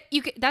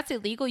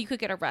illegal. You could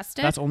get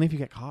arrested. That's only if you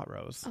get caught,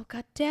 Rose. Oh,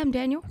 goddamn,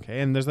 Daniel. Okay,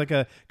 and there's like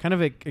a kind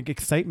of a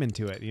excitement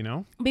to it, you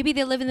know? Maybe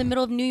they live in the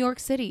middle of New York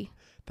City.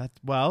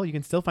 Well, you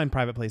can still find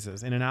private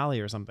places in an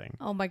alley or something.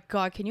 Oh my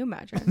God, can you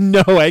imagine?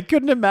 No, I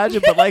couldn't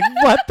imagine, but like,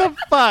 what the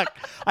fuck?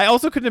 I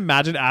also couldn't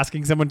imagine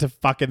asking someone to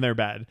fuck in their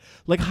bed.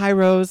 Like, hi,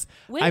 Rose.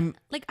 I need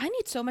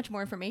so much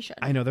more information.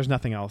 I know, there's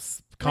nothing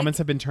else. Comments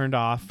have been turned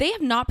off. They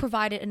have not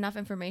provided enough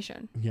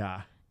information.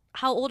 Yeah.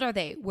 How old are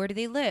they? Where do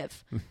they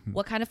live?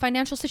 What kind of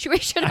financial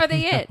situation are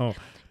they in?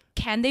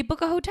 Can they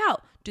book a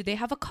hotel? Do they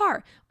have a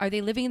car? Are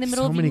they living in the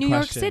middle of New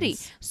York City?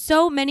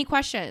 So many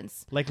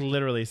questions. Like,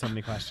 literally so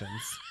many questions.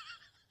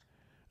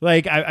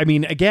 Like, I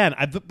mean, again,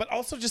 but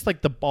also just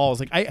like the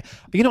balls. Like, I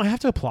have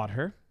to applaud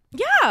her.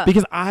 Yeah.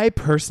 Because I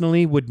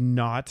personally would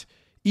not,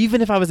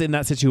 even if I was in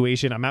that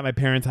situation, I'm at my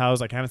parents'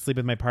 house, I can't sleep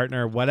with my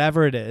partner,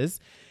 whatever it is,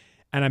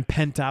 and I'm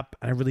pent up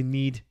and I really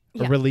need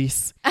a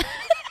release.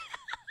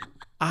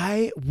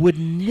 I would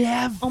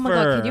never oh my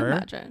God, can you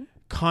imagine?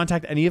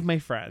 Contact any of my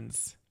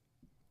friends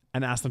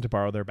and ask them to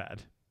borrow their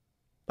bed.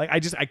 Like, I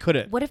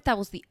couldn't. What if that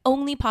was the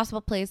only possible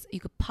place you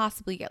could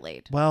possibly get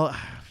laid? Well,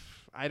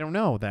 I don't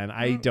know then.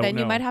 I don't know. Then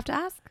you might have to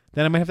ask.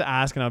 Then I might have to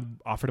ask and I'll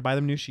offer to buy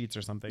them new sheets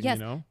or something, yes.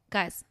 You know?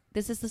 Guys,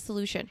 this is the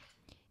solution.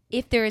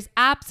 If there is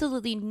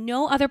absolutely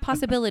no other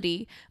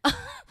possibility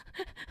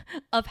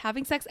of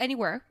having sex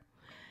anywhere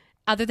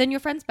other than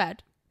your friend's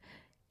bed,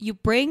 you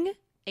bring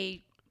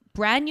a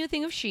brand new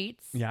thing of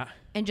sheets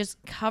and just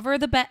cover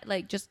the bed,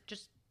 like just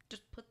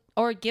put,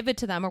 or give it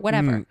to them or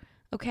whatever.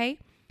 Okay?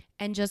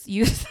 And just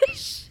use the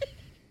shit.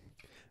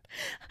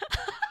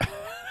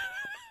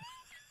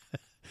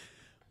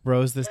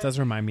 Rose, this does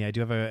remind me. I do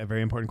have a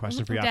very important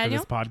question for you after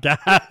this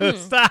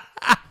podcast.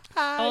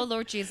 Oh,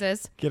 Lord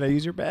Jesus. Can I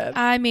use your bed?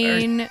 I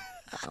mean,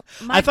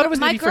 I thought it was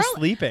maybe for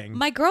sleeping.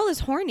 My girl is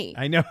horny.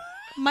 I know.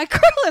 My girl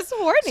is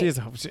horny.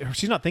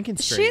 She's not thinking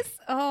straight.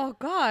 Oh,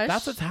 gosh.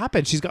 That's what's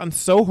happened. She's gotten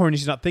so horny.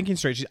 She's not thinking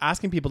straight. She's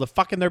asking people to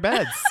fuck in their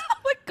beds.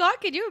 Oh, my God.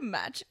 Can you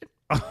imagine?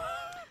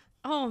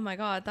 Oh, my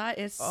God. That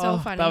is so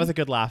funny. That was a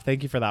good laugh.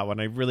 Thank you for that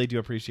one. I really do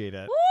appreciate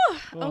it.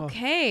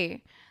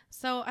 Okay.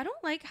 So I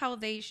don't like how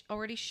they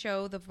already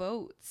show the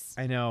votes.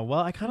 I know. Well,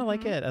 I kind of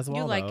like it as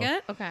well. You like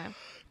it? Okay.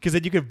 Because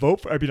then you could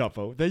vote for. I mean, not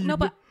vote. Then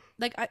but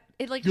like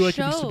it like you shows.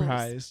 You like to be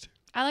surprised.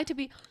 I like to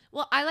be.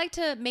 Well, I like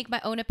to make my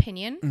own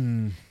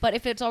opinion. But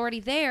if it's already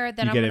there,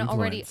 then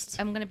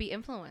I'm gonna be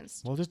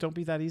influenced. Well, just don't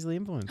be that easily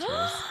influenced.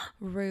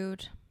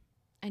 Rude.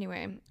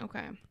 Anyway.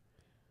 Okay.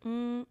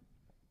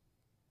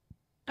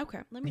 Okay.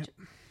 Let me.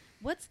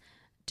 What's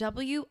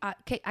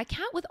okay, I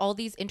can't with all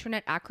these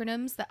internet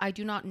acronyms that I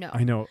do not know.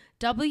 I know.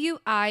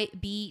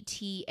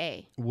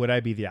 WIBTA. Would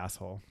I be the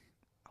asshole?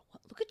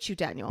 Look at you,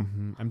 Daniel.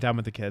 Mm-hmm. I'm down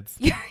with the kids.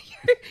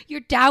 You're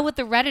down with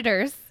the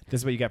Redditors.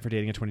 This is what you get for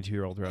dating a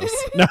 22-year-old, Rose.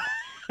 No.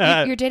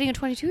 You're dating a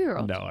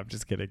 22-year-old. No, I'm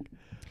just kidding.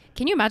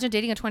 Can you imagine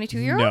dating a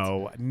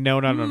 22-year-old? No.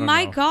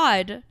 My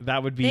God.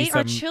 That would be They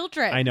are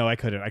children. I know. I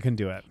couldn't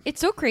do it. It's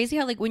so crazy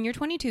how like when you're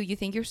 22, you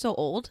think you're so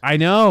old. I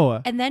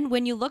know. And then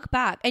when you look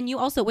back, and you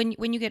also, when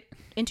you get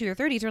into your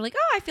 30s, you're like,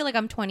 oh, I feel like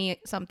I'm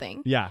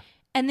 20-something. Yeah.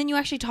 And then you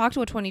actually talk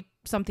to a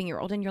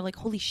 20-something-year-old and you're like,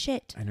 holy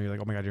shit. I know. You're like,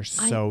 oh my God, you're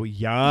so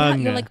young.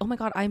 Yeah, you're like, oh my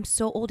God, I'm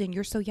so old and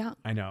you're so young.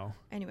 I know.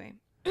 Anyway,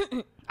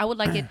 I would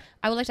like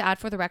to add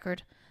for the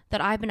record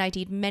that I've been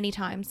ID'd many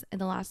times in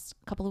the last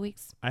couple of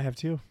weeks. I have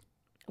too.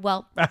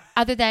 Well,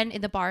 other than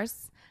in the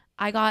bars,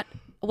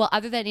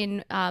 other than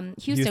in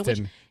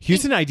Houston.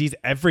 Houston IDs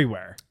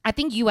everywhere. I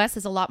think US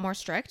is a lot more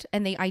strict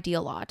and they ID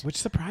a lot. Which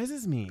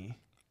surprises me.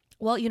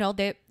 Well, you know,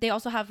 they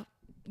also have,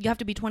 you have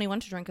to be 21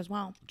 to drink as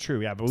well.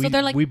 True, yeah. But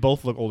so we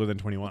both look older than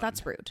 21.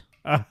 That's rude.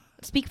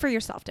 Speak for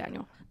yourself,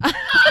 Daniel.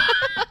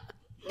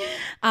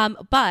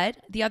 But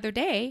the other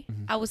day,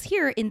 I was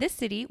here in this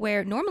city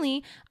where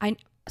normally I,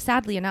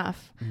 sadly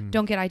enough,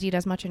 don't get ID'd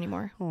as much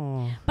anymore.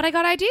 Aww. But I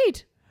got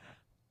ID'd.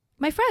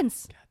 My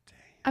friends. God damn.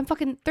 I'm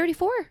fucking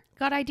 34.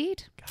 Got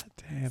ID'd. God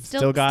damn.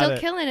 Still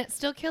killing it.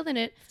 Still killing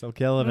it. Still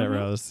killing it,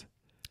 Rose.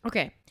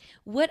 Okay.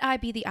 Would I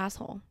be the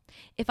asshole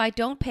if I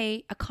don't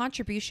pay a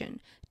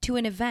contribution to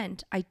an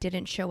event I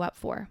didn't show up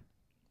for?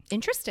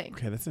 Interesting.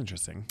 Okay, that's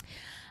interesting.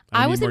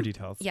 I need more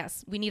details.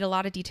 Yes, we need a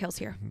lot of details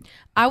here.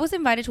 I was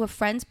invited to a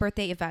friend's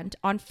birthday event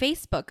on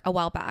Facebook a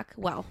while back.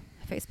 Well,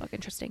 Facebook,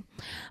 interesting.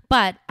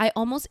 But I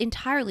almost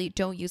entirely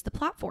don't use the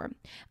platform.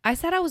 I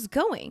said I was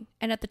going,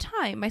 and at the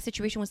time, my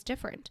situation was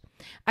different.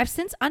 I've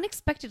since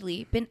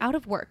unexpectedly been out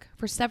of work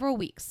for several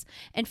weeks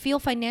and feel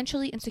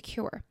financially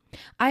insecure.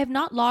 I have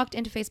not logged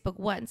into Facebook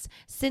once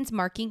since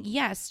marking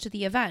yes to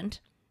the event,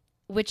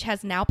 which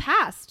has now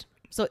passed.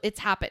 So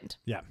it's happened.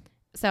 Yeah.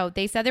 So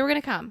they said they were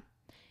going to come.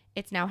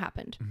 It's now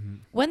happened.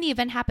 When the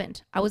event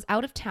happened, I was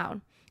out of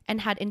town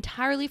and had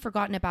entirely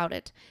forgotten about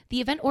it.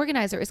 The event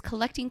organizer is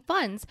collecting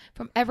funds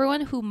from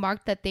everyone who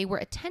marked that they were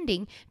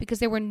attending because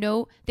there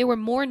were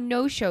more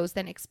no-shows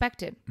than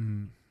expected.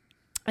 And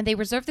they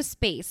reserved the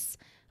space.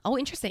 Oh,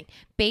 interesting.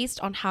 Based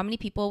on how many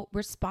people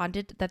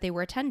responded that they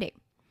were attending.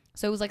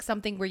 So it was like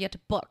something where you had to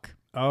book.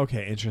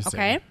 Okay, interesting.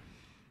 Okay.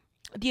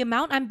 The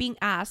amount I'm being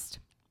asked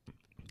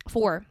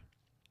for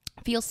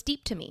feels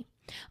steep to me.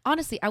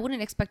 Honestly, I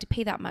wouldn't expect to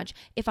pay that much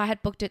if I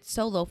had booked it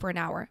solo for an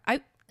hour.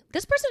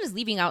 This person is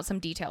leaving out some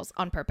details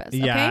on purpose.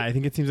 Yeah, okay? I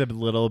think it seems a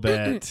little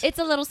bit. It's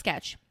a little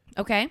sketch.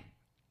 Okay.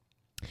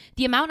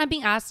 The amount I'm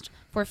being asked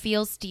for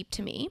feels steep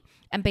to me.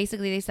 And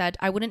basically they said,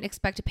 I wouldn't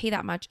expect to pay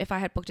that much if I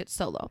had booked it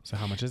solo. So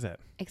how much is it?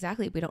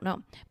 Exactly. We don't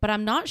know. But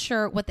I'm not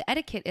sure what the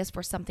etiquette is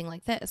for something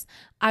like this.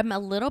 I'm a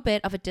little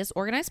bit of a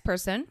disorganized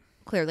person,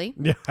 clearly.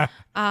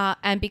 Yeah.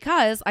 And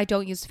because I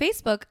don't use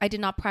Facebook, I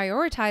did not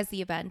prioritize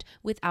the event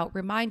without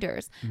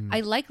reminders. I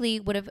likely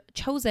would have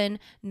chosen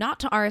not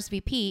to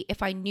RSVP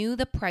if I knew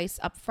the price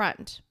up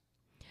front.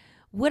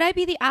 Would I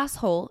be the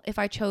asshole if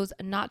I chose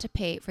not to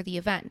pay for the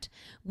event?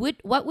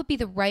 What would be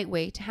the right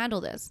way to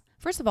handle this?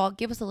 First of all,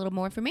 give us a little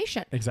more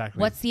information.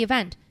 Exactly. What's the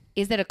event?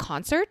 Is it a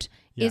concert?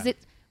 Yeah.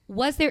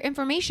 Was there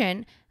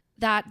information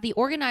that the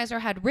organizer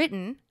had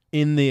written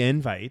in the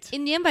invite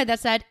that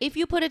said, if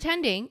you put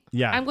attending,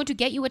 I'm going to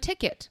get you a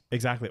ticket.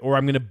 Exactly. Or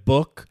I'm going to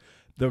book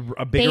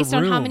a bigger based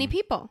on room. how many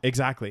people.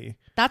 Exactly.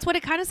 That's what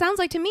it kind of sounds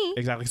like to me.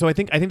 Exactly. So I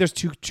think there's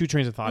two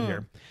trains of thought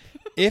here.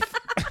 If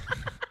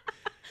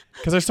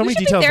because there's so many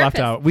details left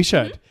out. We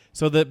should.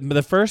 So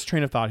the first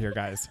train of thought here,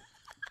 guys,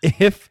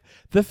 if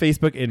the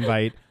Facebook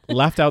invite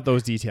left out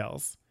those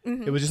details,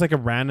 it was just like a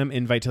random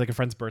invite to like a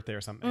friend's birthday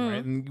or something,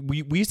 right? And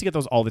we used to get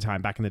those all the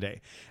time back in the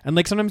day. And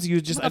like sometimes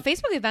you just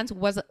Facebook events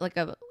was like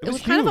it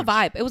was kind of a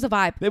vibe. It was a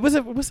vibe. It was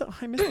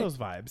I miss those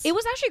vibes. It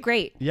was actually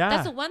great. Yeah.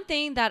 That's the one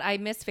thing that I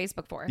miss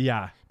Facebook for.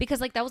 Yeah.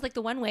 Because like that was like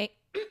the one way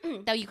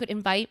that you could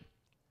invite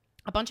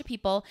a bunch of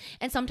people,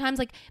 and sometimes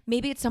like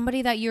maybe it's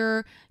somebody that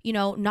you're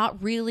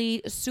not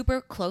really super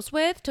close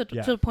with to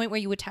the point where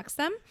you would text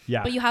them,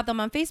 but you have them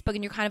on Facebook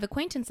and you're kind of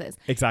acquaintances.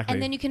 Exactly.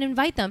 And then you can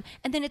invite them,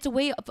 and then it's a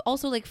way of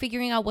also like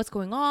figuring out what's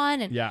going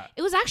on, and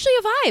it was actually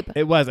a vibe.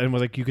 It was, and it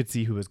was like you could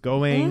see who was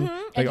going, like,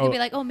 and you could be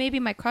like, oh, maybe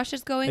my crush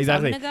is going,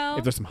 exactly. so I'm gonna go.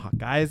 If there's some hot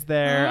guys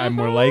there, I'm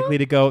more likely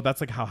to go.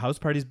 That's like how house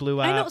parties blew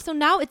up. I know. So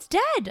now it's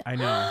dead. I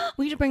know.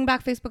 We need to bring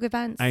back Facebook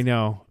events. I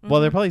know.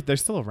 Well, they're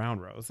still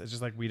around, Rose. It's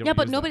just like we don't. Yeah,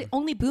 but use them.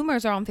 only boomers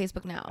are on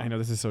Facebook now. I know,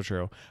 this is so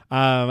true.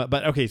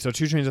 But okay, so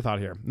two trains of thought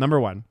here. Number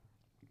one,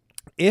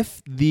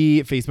 if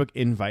the Facebook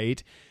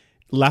invite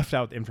left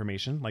out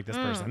information like this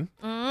person,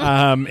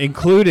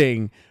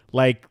 including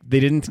like they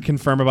didn't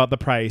confirm about the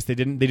price, they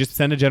just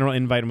sent a general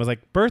invite and was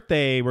like,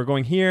 birthday, we're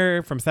going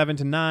here from 7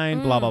 to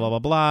 9, blah, blah, blah, blah,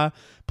 blah.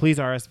 Please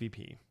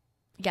RSVP.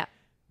 Yeah.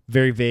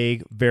 Very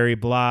vague, very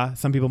blah.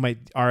 Some people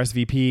might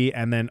RSVP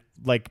and then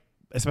like,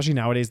 especially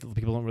nowadays,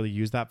 people don't really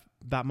use that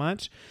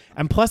much.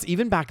 And plus,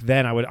 even back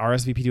then, I would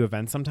RSVP to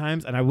events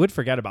sometimes and I would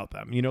forget about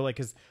them, like,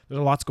 because there's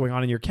lots going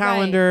on in your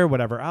calendar,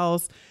 whatever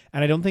else.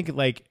 And I don't think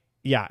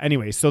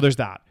anyway, so there's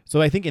that.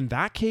 So I think in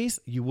that case,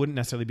 you wouldn't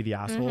necessarily be the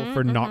asshole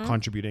for not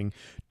contributing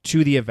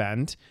to the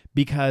event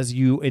because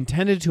you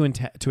intended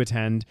to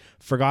attend,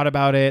 forgot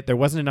about it. There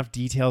wasn't enough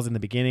details in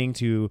the beginning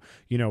to,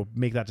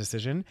 make that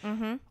decision.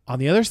 On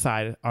the other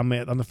side, on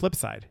the flip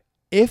side,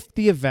 if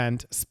the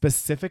event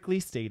specifically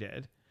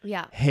stated,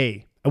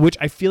 hey, which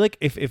I feel like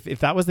if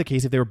that was the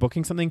case, if they were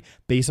booking something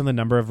based on the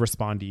number of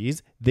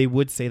respondees, they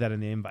would say that in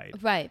the invite.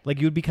 Right. Like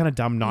you would be kind of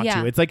dumb not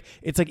to. It's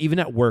like even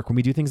at work, when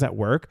we do things at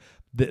work,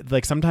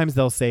 like sometimes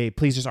they'll say,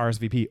 please just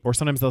RSVP. Or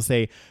sometimes they'll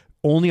say,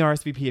 only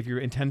RSVP if you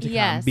intend to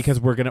come because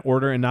we're going to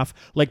order enough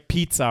like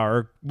pizza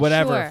or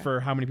whatever for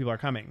how many people are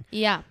coming.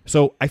 Yeah.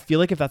 So I feel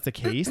like if that's the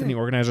case and the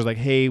organizer's like,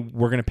 hey,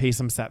 we're going to pay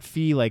some set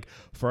fee like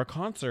for a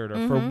concert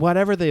or for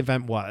whatever the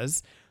event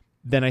was,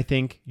 then I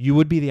think you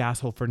would be the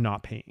asshole for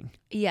not paying.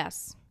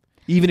 Yes.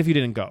 Even if you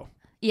didn't go.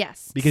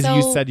 Yes. Because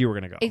you said you were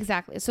going to go.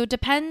 Exactly. So it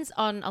depends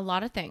on a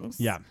lot of things.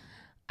 Yeah.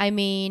 I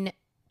mean,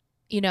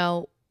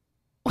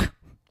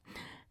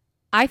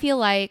 I feel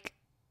like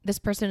this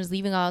person is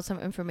leaving out some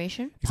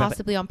information,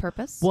 possibly on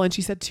purpose. Well, and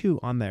she said too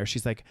on there,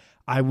 she's like,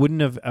 I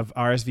wouldn't have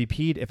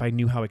RSVP'd if I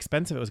knew how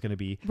expensive it was going to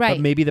be. Right. But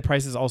maybe the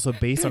price is also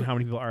based on how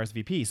many people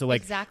RSVP. So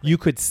like you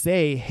could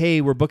say, hey,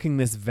 we're booking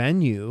this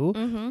venue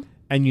and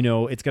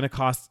it's going to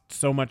cost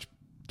so much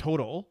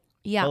total.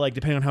 Yeah. But like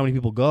depending on how many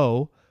people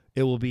go,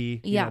 it will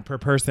be you know, per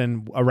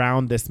person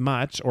around this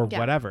much or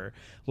whatever.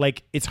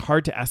 Like, it's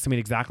hard to estimate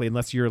exactly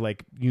unless you're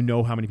like, you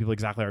know how many people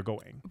exactly are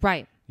going.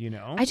 Right. You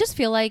know? I just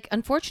feel like,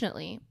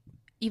 unfortunately,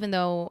 even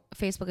though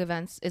Facebook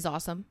events is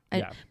awesome,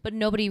 but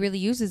nobody really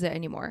uses it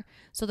anymore.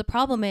 So the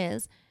problem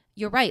is,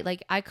 you're right.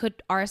 Like, I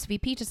could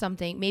RSVP to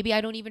something. Maybe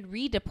I don't even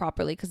read it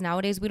properly, because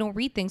nowadays we don't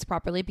read things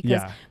properly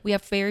because we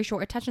have very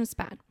short attention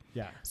span.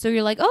 Yeah. So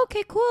you're like, oh,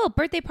 okay, cool.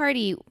 Birthday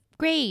party.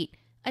 Great.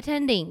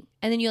 Attending.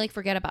 And then you like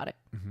forget about it.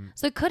 Mm-hmm.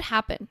 So it could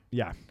happen.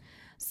 Yeah.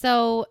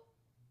 So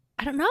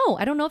I don't know.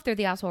 I don't know if they're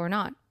the asshole or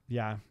not.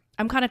 Yeah.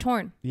 I'm kind of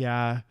torn.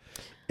 Yeah.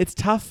 It's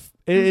tough.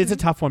 It's a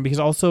tough one, because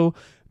also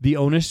the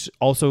onus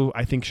also,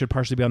 I think, should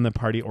partially be on the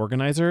party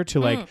organizer to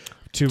like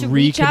to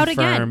reach out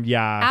again.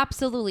 Yeah,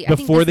 absolutely.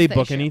 Before they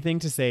book anything,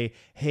 to say,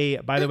 hey,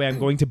 by the way, I'm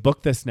going to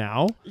book this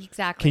now.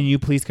 Exactly. Can you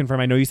please confirm?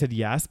 I know you said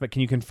yes, but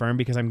can you confirm,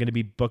 because I'm going to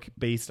be booked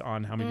based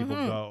on how many people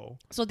go.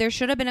 So there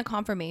should have been a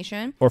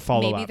confirmation or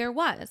follow up. Maybe there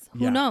was.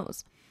 Who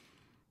knows?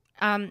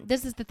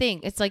 This is the thing.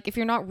 It's like, if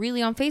you're not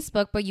really on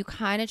Facebook, but you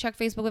kind of check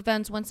Facebook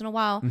events once in a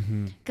while,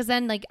 because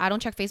then like I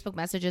don't check Facebook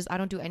messages. I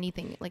don't do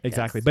anything like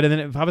exactly. this. But then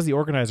if I was the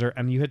organizer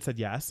and you had said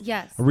yes,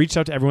 I reached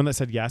out to everyone that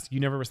said yes, you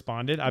never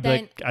responded, I'd be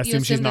like, I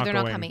assume she's not going.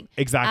 Not coming.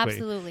 Exactly.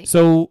 Absolutely.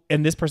 So,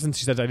 and this person,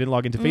 she said, I didn't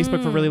log into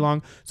Facebook for really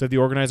long. So if the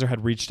organizer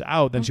had reached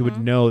out, then she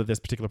would know that this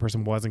particular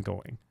person wasn't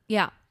going.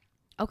 Yeah.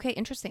 Okay.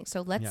 Interesting.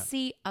 So let's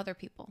see other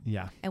people.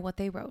 Yeah. And what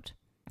they wrote.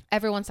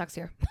 Everyone sucks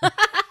here.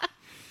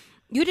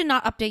 You did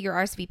not update your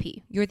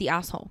RSVP. You're the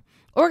asshole.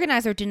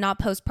 Organizer did not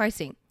post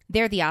pricing.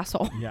 They're the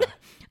asshole. Yeah.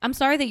 I'm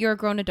sorry that you're a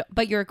grown adult,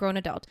 but you're a grown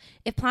adult.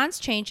 If plans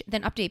change,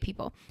 then update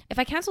people. If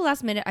I cancel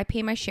last minute, I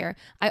pay my share.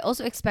 I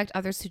also expect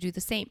others to do the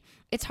same.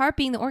 It's hard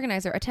being the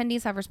organizer.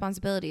 Attendees have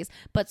responsibilities,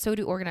 but so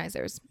do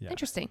organizers. Yeah.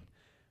 Interesting.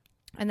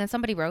 And then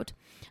somebody wrote,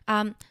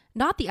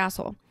 not the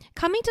asshole.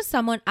 Coming to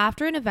someone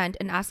after an event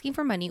and asking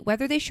for money,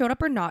 whether they showed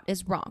up or not,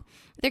 is wrong.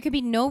 There could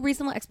be no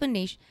reasonable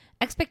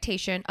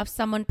expectation of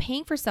someone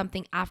paying for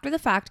something after the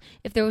fact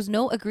if there was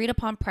no agreed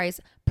upon price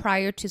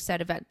prior to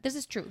said event. This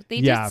is true.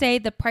 They just say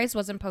the price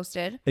wasn't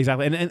posted.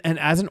 Exactly. And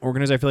as an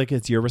organizer, I feel like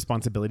it's your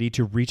responsibility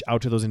to reach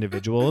out to those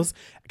individuals.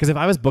 Because if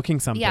I was booking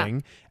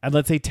something and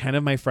let's say 10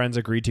 of my friends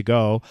agreed to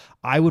go,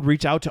 I would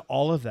reach out to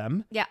all of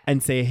them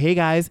and say, hey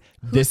guys,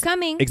 who's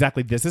coming?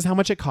 Exactly. This is how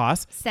much it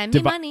costs. Send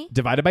me money.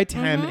 Divided by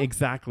 10.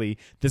 Exactly.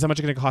 This is how much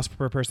it's going to cost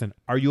per person.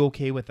 Are you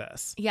okay with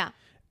this? Yeah.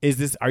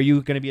 Are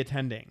you going to be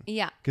attending?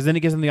 Yeah. Because then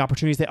it gives them the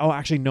opportunity to say, oh,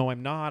 actually, no,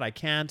 I'm not. I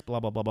can't, blah,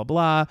 blah, blah, blah,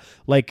 blah.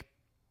 Like,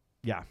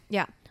 yeah.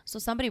 Yeah. So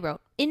somebody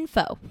wrote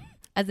info,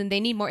 as in they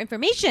need more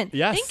information.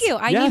 Yes. Thank you.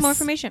 I need more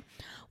information.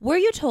 Were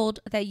you told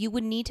that you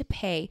would need to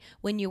pay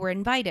when you were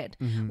invited?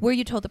 Were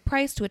you told the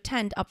price to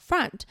attend up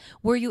front?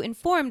 Were you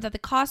informed that the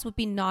cost would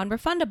be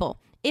non-refundable?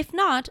 If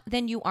not,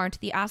 then you aren't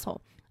the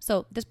asshole.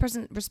 So this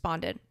person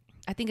responded.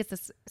 I think it's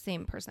the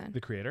same person.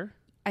 The creator?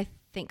 I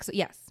think so.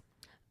 Yes.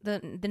 The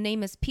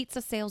name is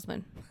Pizza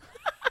Salesman.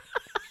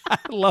 I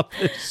love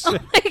this shit.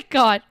 Oh my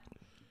God.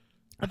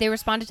 They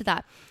responded to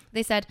that.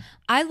 They said,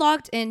 I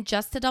logged in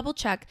just to double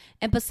check,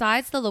 and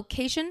besides the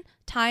location,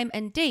 time,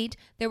 and date,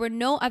 there were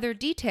no other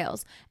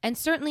details, and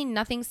certainly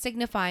nothing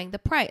signifying the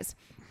price.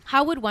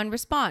 How would one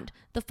respond?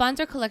 The funds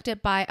are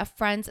collected by a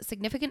friend's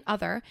significant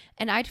other,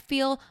 and I'd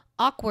feel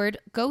awkward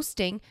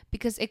ghosting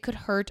because it could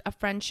hurt a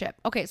friendship.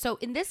 Okay, so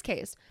in this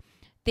case,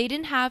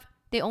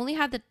 they only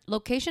had the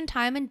location,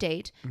 time, and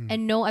date,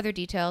 and no other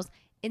details.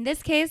 In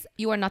this case,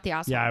 you are not the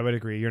asshole. Yeah, I would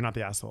agree. You're not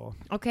the asshole.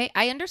 Okay,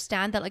 I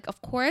understand that, like,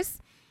 of course,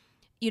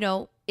 you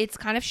know, it's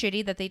kind of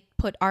shitty that they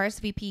put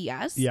RSVP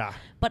yes. Yeah.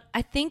 But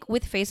I think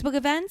with Facebook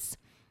events,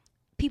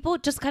 people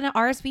just kind of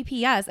RSVP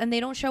yes, and they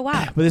don't show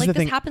up. But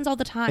this happens all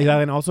the time.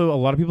 Exactly. And also, a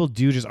lot of people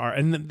do just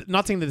and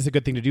not saying that it's a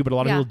good thing to do, but a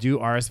lot of people do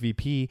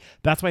RSVP.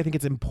 That's why I think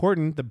it's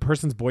important. The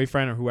person's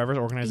boyfriend or whoever's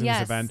organizing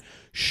this event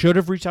should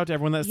have reached out to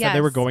everyone that said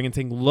they were going and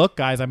saying, look,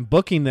 guys, I'm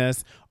booking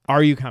this.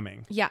 Are you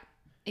coming? Yeah.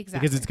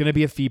 Exactly. Because it's going to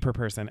be a fee per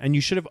person. And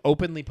you should have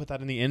openly put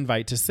that in the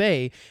invite to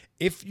say,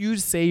 if you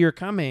say you're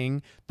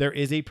coming, there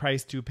is a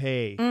price to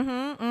pay.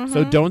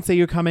 So don't say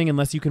you're coming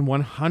unless you can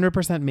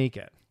 100% make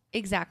it.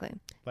 Exactly.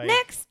 Like,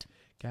 next.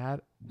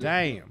 God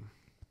damn.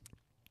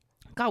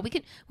 God,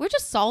 we're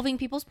just solving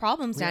people's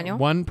problems, Daniel.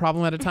 One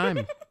problem at a time.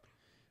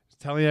 Just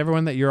telling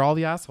everyone that you're all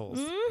the assholes.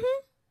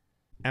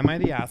 Am I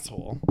the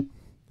asshole?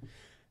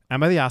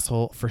 Am I the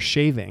asshole for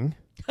shaving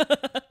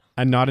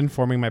and not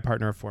informing my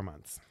partner of 4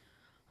 months?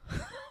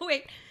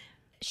 Wait,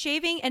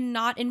 shaving and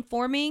not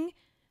informing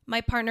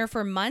my partner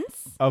for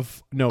months?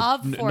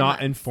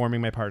 Not informing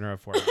my partner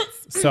of 4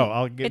 months.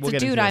 So it's a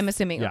dude, I'm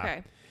assuming. Yeah.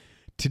 Okay.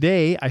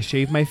 Today, I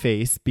shaved my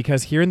face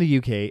because here in the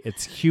UK,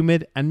 it's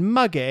humid and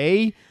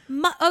muggy.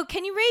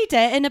 Can you read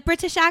it in a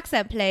British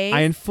accent, please?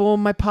 I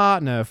informed my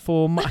partner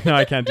No,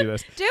 I can't do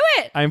this. Do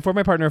it! I informed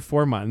my partner of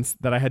 4 months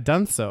that I had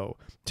done so,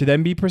 to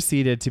then be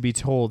proceeded to be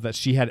told that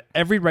she had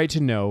every right to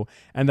know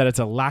and that it's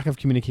a lack of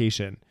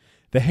communication.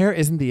 The hair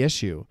isn't the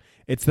issue.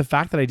 It's the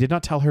fact that I did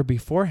not tell her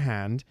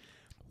beforehand.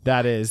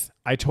 That is,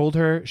 I told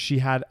her she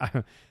had...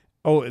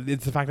 Oh,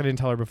 it's the fact that I didn't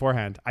tell her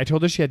beforehand. I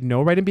told her she had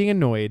no right in being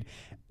annoyed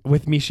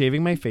with me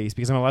shaving my face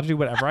because I'm allowed to do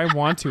whatever I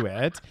want to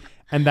it.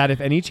 And that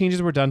if any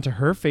changes were done to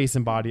her face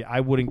and body, I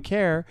wouldn't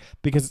care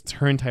because it's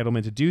her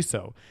entitlement to do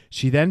so.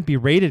 She then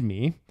berated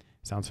me.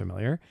 Sounds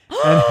familiar.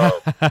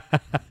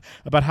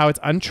 About how it's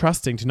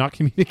untrusting to not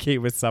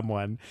communicate with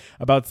someone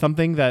about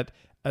something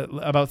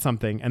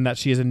and that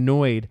she is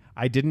annoyed.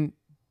 I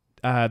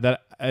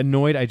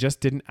just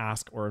didn't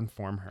ask or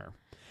inform her.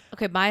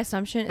 Okay, my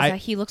assumption is that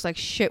he looks like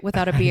shit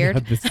without a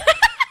beard.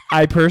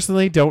 I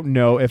personally don't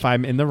know if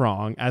I'm in the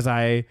wrong, as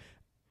I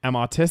am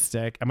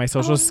autistic and my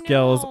social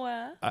skills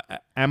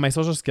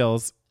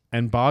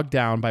and bogged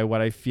down by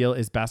what I feel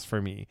is best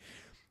for me.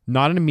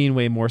 Not in a mean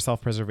way, more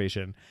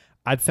self-preservation.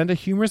 I'd sent a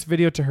humorous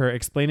video to her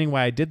explaining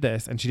why I did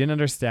this, and she didn't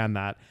understand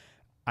that.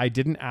 She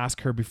didn't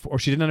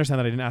understand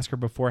that I didn't ask her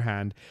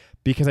beforehand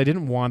because I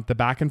didn't want the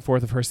back and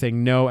forth of her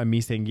saying no and me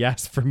saying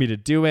yes for me to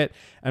do it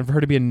and for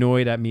her to be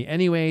annoyed at me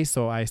anyway.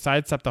 So I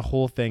sidestepped the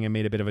whole thing and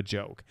made a bit of a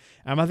joke.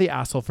 I'm not the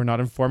asshole for not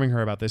informing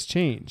her about this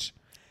change.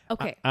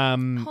 Okay.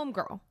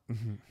 Homegirl.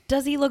 Mm-hmm.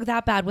 Does he look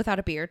that bad without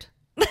a beard?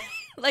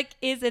 Like,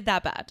 is it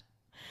that bad?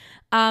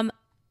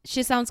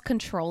 She sounds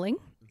controlling.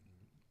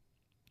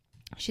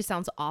 She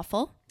sounds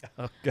awful.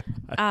 Oh,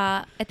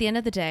 God. At the end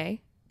of the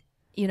day,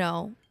 you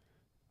know,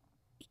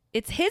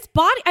 it's his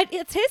body.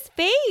 It's his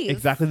face.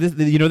 Exactly.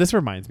 This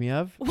reminds me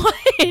of. What?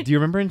 Do you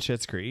remember in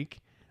Schitt's Creek,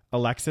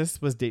 Alexis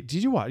was dating.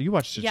 Did you watch? You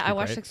watched Schitt's Creek, Yeah, I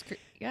watched right? Schitt's Creek.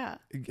 Yeah.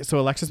 So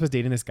Alexis was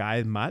dating this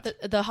guy, Mutt.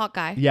 The hot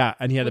guy. Yeah,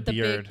 and he had with a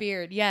beard. The big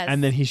beard. Yes.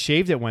 And then he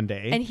shaved it one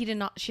day. And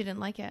she didn't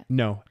like it.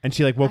 No. And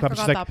she like woke up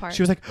and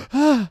she was like,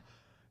 ah.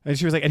 And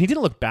she was like, and he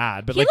didn't look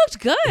bad, but he looked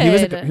good. He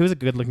was a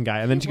good looking guy.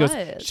 And then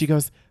she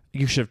goes,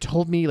 you should have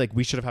told me, like,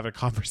 we should have had a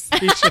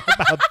conversation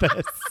about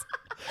this.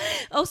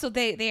 Oh, so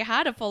they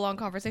had a full on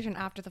conversation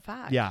after the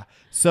fact. Yeah.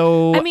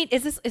 So I mean,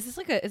 is this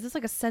like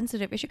a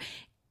sensitive issue?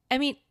 I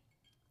mean,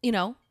 you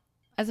know,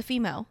 as a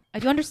female, I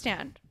do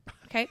understand.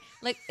 Okay,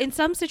 like in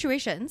some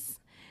situations,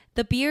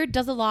 the beard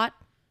does a lot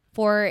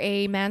for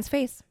a man's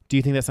face. Do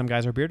you think that some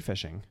guys are beard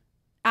fishing?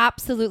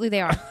 Absolutely,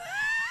 they are.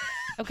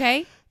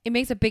 Okay, it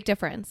makes a big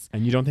difference.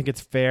 And you don't think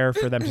it's fair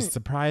for them to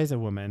surprise a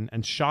woman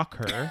and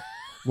shock her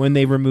when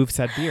they remove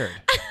said beard?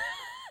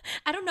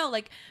 I don't know.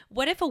 Like,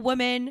 what if a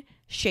woman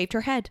shaved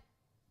her head?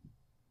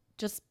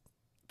 Just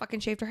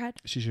fucking shaved her head?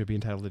 She should be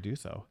entitled to do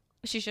so.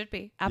 She should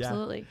be.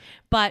 Absolutely. Yeah.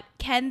 But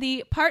can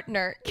the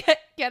partner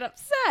get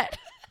upset?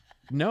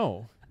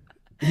 No.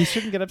 He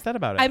shouldn't get upset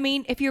about it. I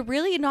mean, if you're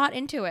really not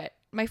into it,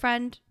 my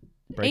friend,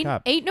 break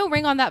up. Ain't no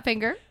ring on that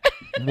finger.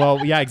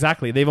 Well, yeah,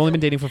 exactly. They've only been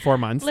dating for 4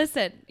 months.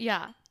 Listen,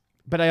 yeah.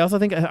 But I also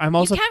think you can't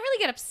really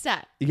get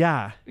upset.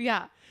 Yeah.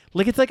 Yeah.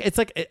 Like it's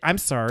like I'm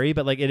sorry,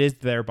 but like it is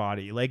their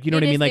body. Like, you know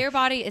what I mean? It's like their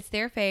body, it's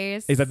their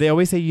face. Is that they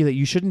always say that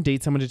you shouldn't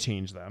date someone to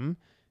change them.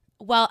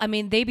 Well, I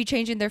mean, they be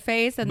changing their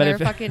face and their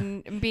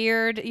fucking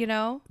beard, you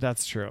know?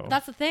 That's true.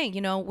 That's the thing.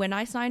 You know, when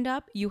I signed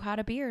up, you had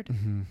a beard.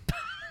 Mm-hmm.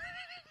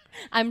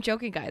 I'm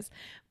joking, guys.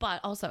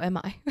 But also, am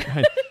I?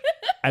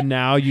 And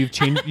now you've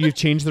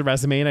changed the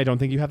resume and I don't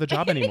think you have the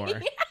job anymore. Yeah,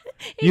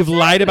 exactly. You've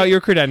lied about your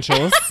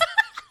credentials.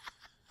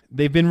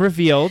 They've been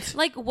revealed.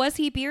 Like, was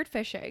he beard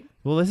fishing?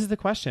 Well, this is the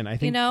question. I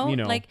think, you know,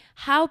 like,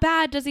 how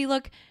bad does he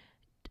look?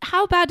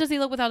 How bad does he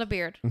look without a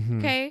beard? Mm-hmm.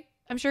 Okay.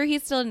 I'm sure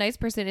he's still a nice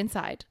person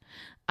inside.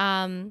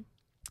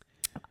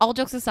 All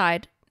jokes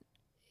aside,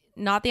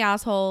 not the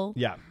asshole.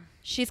 Yeah.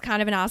 She's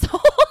kind of an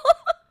asshole.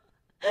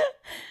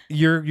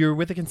 You're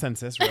with the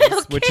consensus, Rose,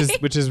 okay.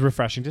 which is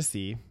refreshing to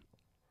see.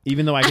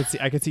 Even though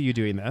I could see you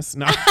doing this.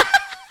 No.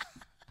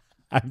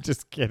 I'm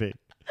just kidding.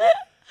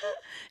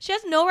 She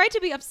has no right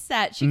to be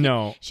upset. She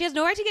has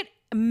no right to get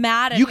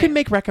mad at you can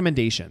make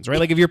recommendations, right?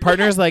 Like if your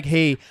partner is like,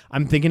 hey,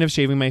 I'm thinking of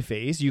shaving my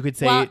face, you could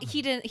say, well,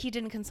 he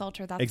didn't consult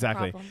her. That's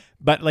exactly the problem.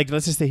 But like,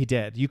 let's just say he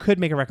did. You could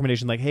make a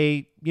recommendation like,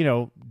 hey, you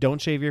know, don't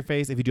shave your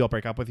face. If you do, I'll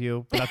break up with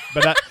you.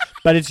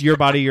 But it's your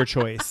body, your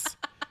choice.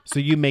 So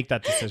you make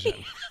that decision.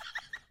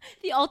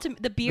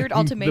 The beard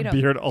ultimatum.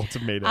 The beard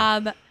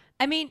ultimatum.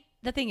 I mean,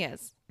 the thing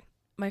is,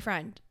 my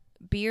friend,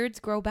 beards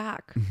grow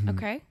back. Mm-hmm.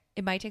 Okay,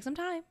 it might take some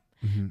time,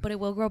 but it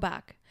will grow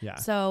back. Yeah.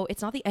 So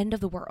it's not the end of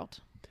the world.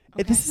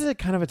 Okay? This is a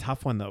kind of a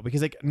tough one though,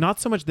 because like not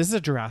so much. This is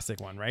a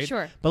drastic one, right?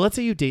 Sure. But let's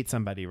say you date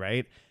somebody,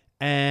 right?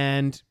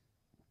 And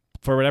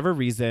for whatever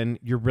reason,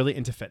 you're really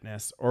into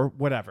fitness or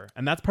whatever,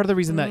 and that's part of the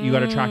reason that you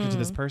got attracted to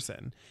this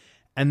person.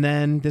 And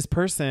then this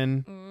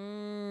person,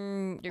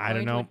 you're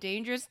going to a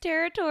dangerous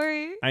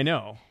territory. I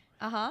know.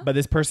 Uh-huh. But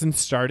this person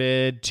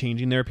started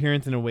changing their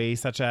appearance in a way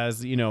such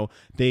as, you know,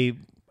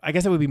 I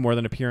guess it would be more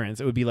than appearance.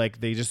 It would be like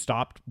they just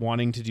stopped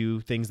wanting to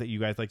do things that you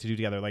guys like to do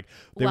together. Like,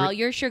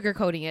 you're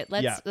sugarcoating it.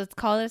 Let's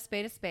call it a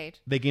spade a spade.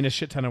 They gained a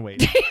shit ton of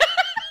weight.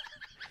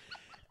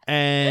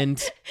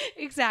 And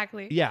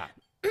exactly. Yeah.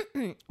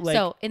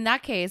 So in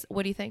that case,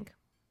 what do you think?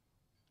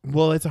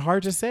 Well, it's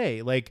hard to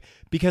say, like,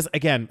 because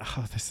again,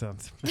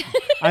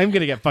 I'm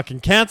going to get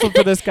fucking canceled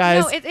for this,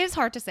 guys. No, it is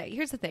hard to say.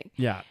 Here's the thing.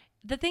 Yeah.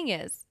 The thing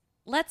is,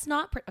 let's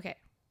not, okay.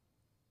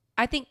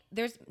 I think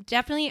there's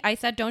definitely, I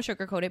said don't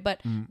sugarcoat it,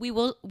 but we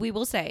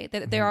will say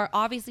that there are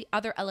obviously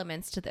other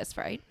elements to this,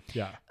 right?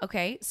 Yeah.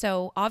 Okay.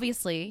 So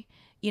obviously,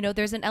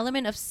 there's an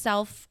element of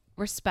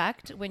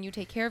self-respect when you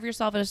take care of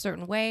yourself in a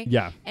certain way.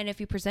 Yeah. And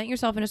if you present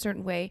yourself in a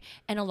certain way,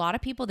 and a lot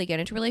of people, they get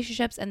into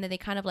relationships and then they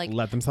kind of like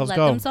let themselves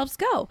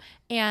go.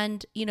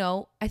 And,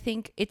 I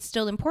think it's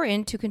still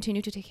important to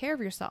continue to take care of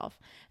yourself,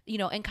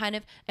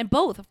 and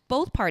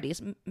both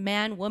parties,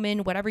 man,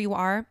 woman, whatever you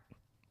are.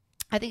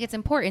 I think it's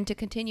important to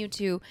continue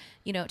to,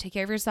 take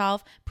care of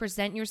yourself,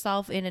 present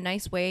yourself in a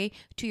nice way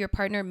to your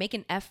partner, make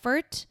an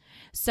effort.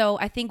 So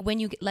I think when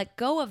you let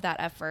go of that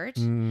effort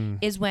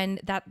is when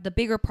the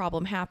bigger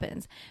problem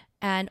happens.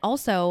 And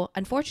also,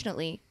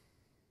 unfortunately,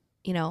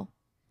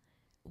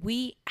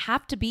 we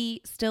have to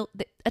be still,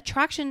 the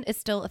attraction is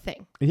still a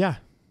thing. Yeah.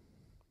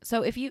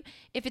 So if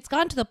it's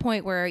gotten to the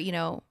point where,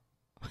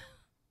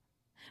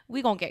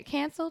 we gonna get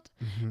canceled.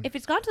 If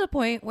it's gotten to the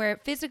point where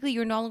physically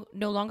you're no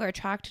longer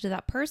attracted to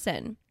that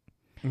person,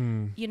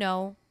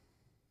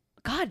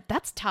 God,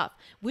 that's tough.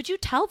 Would you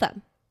tell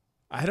them?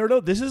 I don't know.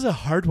 This is a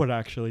hard one,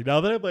 actually. Now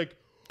that I'm like,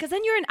 because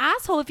then you're an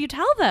asshole if you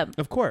tell them.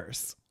 of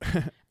course.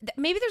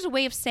 Maybe there's a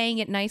way of saying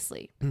it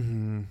nicely.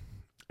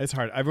 It's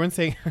hard. Everyone's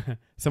saying,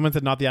 someone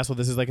said, not the asshole.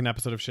 This is like an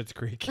episode of Schitt's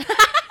Creek.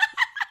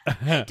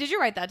 Did you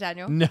write that,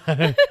 Daniel? No.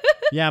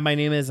 Yeah, my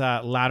name is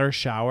Ladder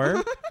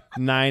Shower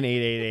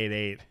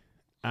 98888.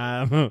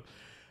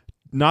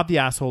 Not the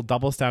asshole,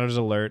 double standards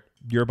alert,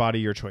 your body,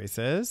 your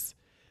choices.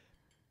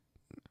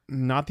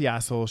 Not the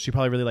asshole, she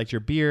probably really liked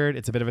your beard.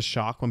 It's a bit of a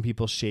shock when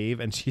people shave,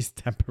 and she's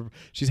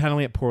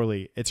handling it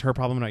poorly. It's her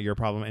problem, not your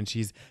problem, and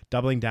she's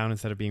doubling down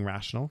instead of being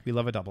rational. We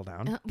love a double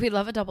down. We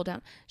love a double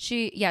down.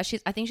 I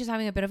think she's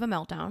having a bit of a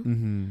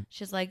meltdown.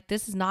 She's like,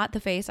 this is not the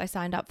face I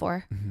signed up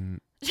for.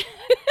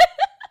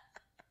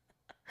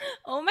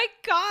 Oh my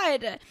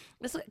God.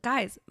 Listen,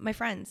 guys, my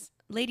friends,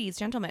 ladies,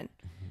 gentlemen,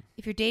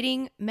 if you're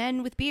dating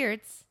men with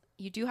beards,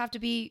 you do have to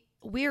be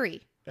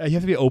weary. You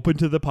have to be open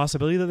to the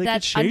possibility that they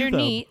could shave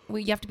underneath, them.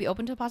 you have to be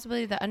open to the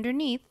possibility that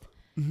underneath,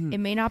 it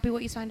may not be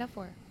what you signed up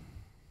for.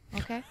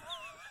 Okay?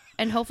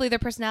 And hopefully their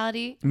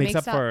personality makes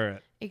up for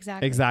it.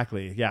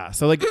 Exactly. Yeah.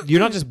 So like,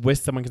 you're not just with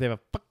someone because they have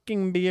a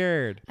fucking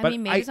beard. I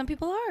mean, maybe some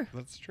people are.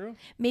 That's true.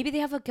 Maybe they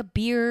have like a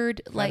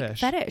beard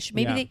fetish.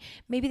 Maybe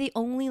they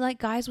only like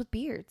guys with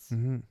beards.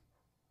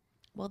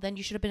 Well, then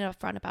you should have been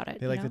upfront about it.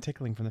 They like the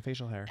tickling from the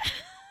facial hair.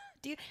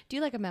 Do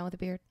you like a man with a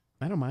beard?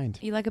 I don't mind.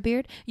 You like a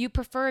beard? You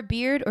prefer a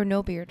beard or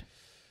no beard?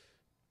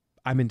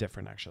 I'm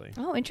indifferent, actually.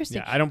 Oh,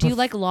 interesting. Yeah, I don't. Do you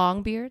like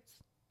long beards?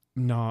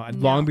 No,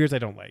 long beards I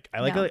don't like. I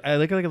like I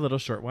like a little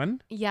short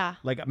one. Yeah.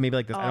 Like maybe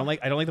like this. I don't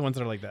like the ones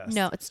that are like this.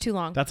 No, it's too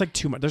long. That's like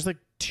too much. There's like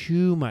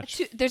too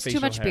much. There's too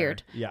much hair.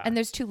 beard. Yeah. And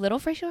there's too little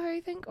facial hair,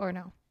 you think, or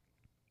no?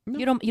 No.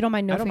 You don't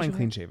mind no. I don't mind hair?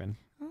 clean shaven.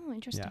 Oh,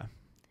 interesting. Yeah.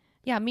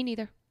 Yeah, me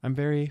neither. I'm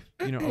very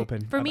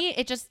open. For me,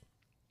 it just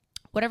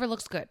whatever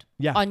looks good.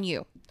 Yeah. On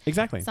you.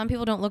 Exactly. Some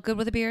people don't look good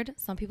with a beard.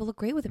 Some people look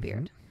great with a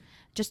beard.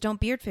 Just don't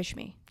beard fish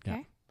me.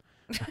 Okay.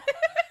 Yeah.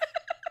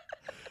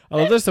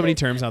 Oh, there's so many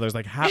terms now. There's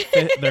like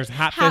there's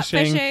hat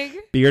fishing,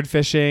 beard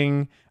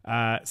fishing,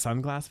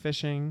 sunglass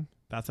fishing.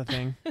 That's a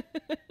thing.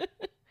 Okay.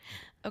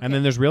 And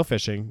then there's real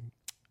fishing.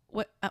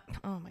 What?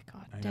 Oh my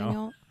God,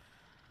 Daniel.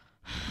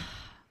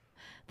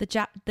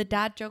 The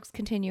dad jokes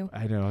continue.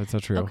 I know, it's so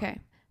true. Okay,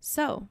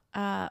 so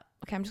I'm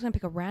just gonna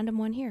pick a random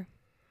one here.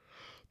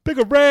 Pick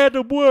a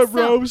random one,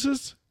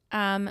 Roses.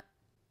 Am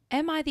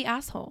I the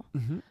asshole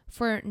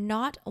for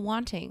not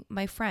wanting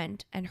my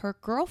friend and her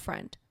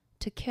girlfriend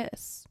to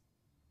kiss?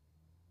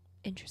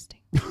 Interesting.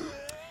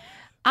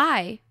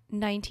 I,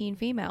 19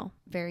 female,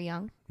 very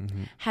young,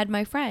 had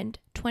my friend,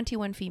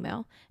 21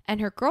 female, and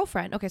her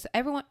girlfriend. Okay, so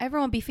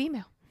everyone be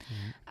female.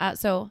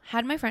 So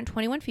had my friend,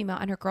 21 female,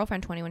 and her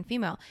girlfriend, 21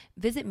 female,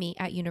 visit me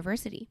at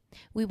university.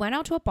 We went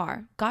out to a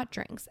bar, got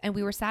drinks, and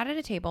we were sat at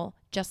a table,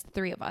 just the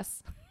three of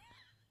us.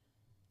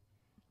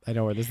 I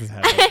know where this is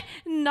headed.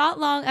 Not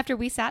long after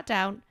we sat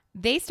down,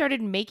 they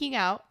started making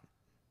out.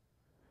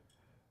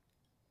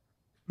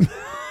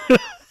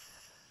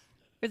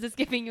 Is this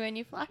giving you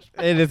any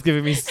flashbacks? It is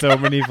giving me so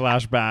many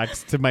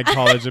flashbacks to my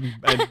college and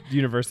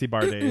university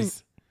bar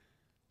days.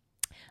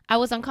 I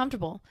was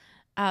uncomfortable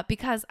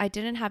because I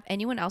didn't have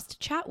anyone else to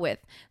chat with.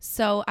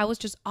 So I was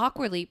just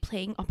awkwardly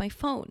playing on my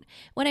phone.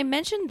 When I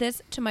mentioned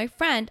this to my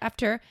friend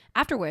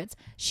afterwards,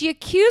 she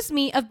accused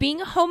me of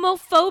being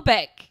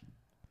homophobic.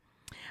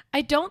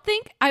 I don't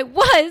think I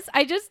was.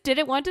 I just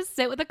didn't want to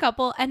sit with a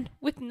couple and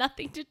with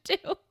nothing to do.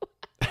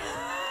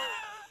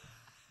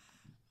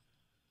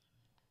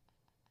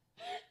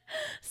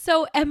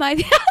 So am I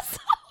the asshole?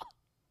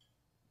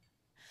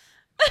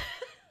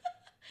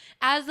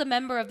 As a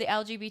member of the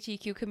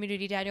LGBTQ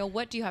community, Daniel,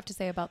 what do you have to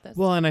say about this?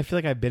 Well, and I feel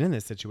like I've been in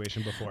this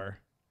situation before.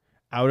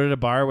 Out at a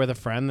bar with a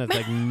friend that's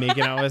like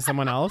making out with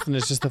someone else, and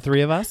it's just the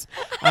three of us.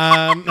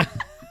 Having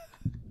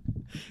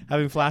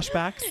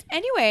flashbacks.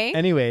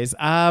 Anyways,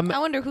 I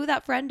wonder who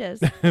that friend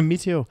is. Me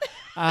too.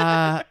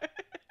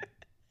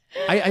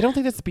 I don't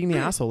think that's being the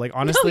asshole. Like,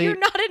 honestly, No, you're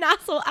not an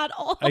asshole at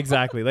all.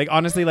 Exactly. Like,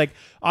 honestly, like,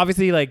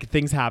 obviously, like,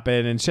 things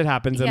happen and shit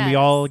happens and we Yes.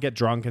 all get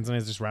drunk and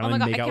sometimes just Oh randomly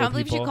my god, make I out can't with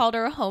believe people. she called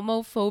her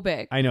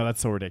homophobic. I know,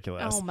 that's so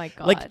ridiculous. Oh my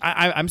god. Like,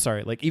 I'm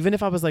sorry. Like, even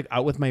if I was like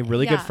out with my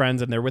really good Yeah.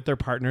 friends and they're with their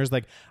partners,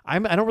 like, I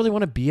don't really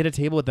want to be at a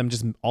table with them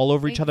just all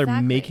over each other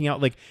Exactly. making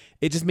out. Like,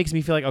 it just makes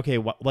me feel like, okay,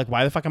 like,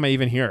 why the fuck am I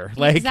even here?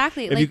 Like,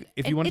 exactly.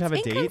 if you want to have a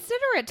it's date,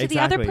 inconsiderate to the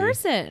other Exactly.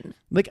 person.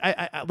 like,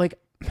 I like,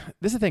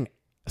 this is the thing.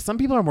 Some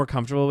people are more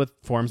comfortable with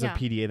forms Yeah. of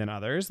PDA than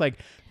others. Like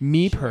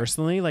me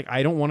personally, like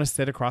I don't want to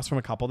sit across from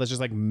a couple that's just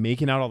like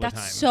making out all the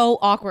That's time. so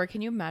awkward.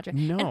 Can you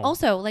imagine? No. And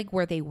also, like,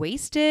 were they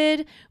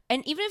wasted?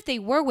 And even if they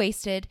were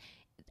wasted,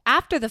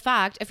 after the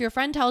fact, if your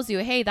friend tells you,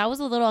 "Hey, that was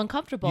a little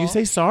uncomfortable," You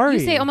say sorry. You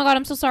say, "Oh my god,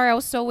 I'm so sorry. I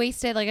was so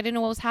wasted. Like, I didn't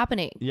know what was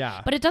happening."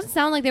 Yeah. But it doesn't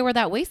sound like they were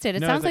that wasted. It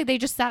No, sounds it's like like- they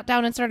just sat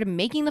down and started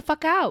making the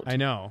fuck out. I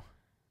know.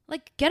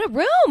 Like, get a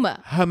room.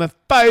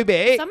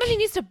 Homophobic. Somebody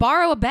needs to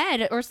borrow a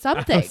bed or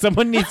something.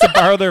 Someone needs to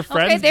borrow their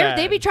friend's Okay, bed.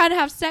 they be trying to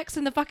have sex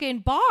in the fucking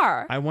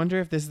bar. I wonder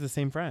if this is the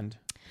same friend.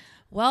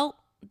 Well,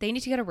 they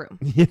need to get a room.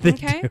 Yeah, they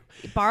Okay,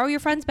 borrow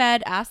your friend's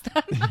bed. Ask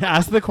them.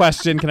 Ask the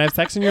question, can I have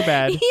sex in your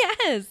bed?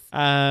 Yes.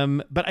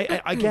 But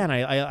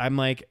I'm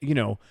like, you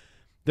know,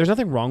 there's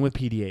nothing wrong with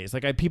PDAs.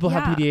 Like people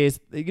have Yeah. PDAs,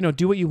 you know,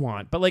 do what you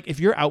want. But like if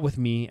you're out with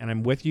me and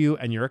I'm with you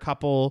and you're a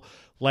couple,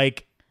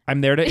 like I'm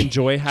there to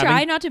enjoy having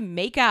Try not to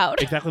make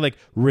out. exactly like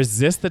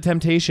resist the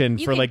temptation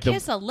You for can like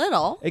kiss a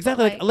little.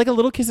 exactly like a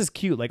little kiss is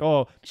cute. Like,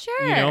 oh,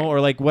 Sure. you know, or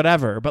like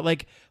whatever. But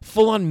like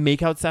full on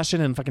makeout session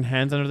and fucking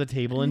hands under the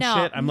table and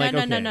shit. I'm like,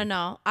 okay.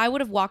 No. I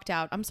would have walked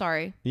out. I'm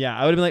sorry. Yeah,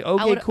 I would have been like, I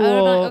okay, would cool. have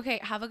been like, okay,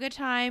 have a good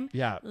time.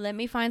 Yeah. Let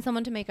me find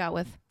someone to make out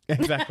with.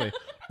 Exactly.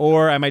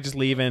 Or I might just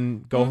leave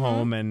and go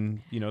home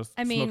and, you know,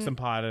 I smoke mean- some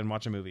pot and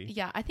watch a movie.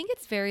 Yeah, I think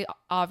it's very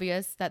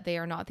obvious that they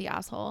are not the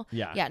asshole.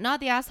 Yeah. Yeah,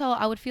 not the asshole.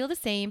 I would feel the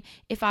same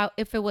if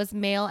it was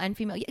male and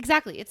female. Yeah,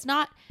 exactly. It's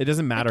not. It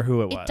doesn't matter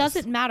who it was. It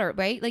doesn't matter,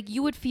 right? Like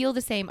you would feel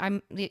the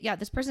same.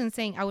 This person is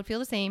saying I would feel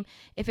the same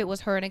if it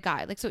was her and a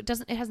guy. Like, so it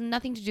doesn't, it has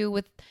nothing to do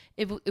with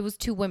if it was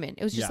two women.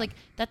 It was just Yeah. like,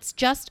 that's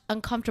just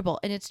uncomfortable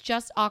and it's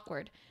just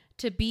awkward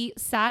to be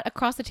sat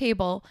across the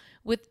table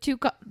with two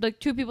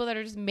people that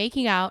are just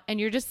making out and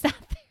you're just sat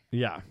there.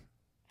 Yeah.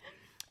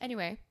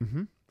 Anyway,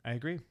 I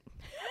agree.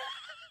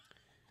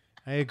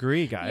 I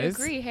agree, you guys.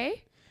 agree,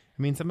 hey?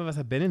 I mean, some of us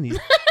have been in these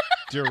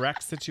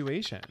direct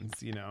situations,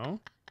 you know?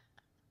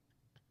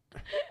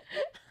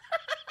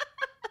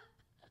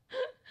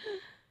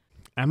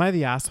 Am I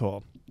the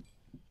asshole?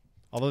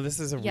 Although this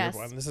is a Yes.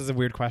 weird one. This is a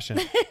weird question.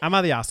 Am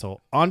I the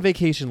asshole? On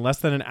vacation less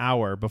than an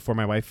hour before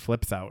my wife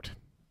flips out.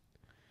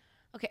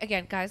 Okay,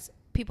 again, guys,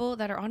 people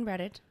that are on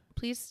Reddit,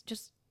 please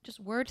just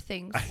word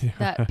things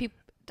that people,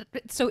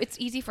 so it's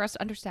easy for us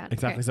to understand.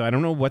 Exactly. Okay. So I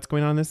don't know what's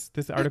going on in this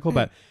article,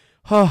 but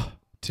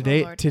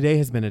today Lord. today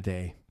has been a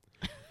day.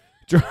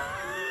 People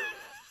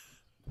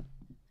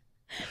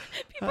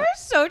are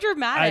so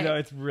dramatic. I know,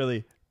 it's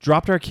really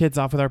dropped our kids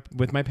off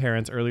with my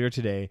parents earlier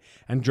today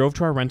and drove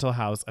to our rental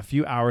house a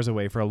few hours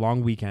away for a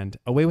long weekend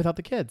away without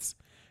the kids.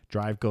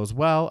 Drive goes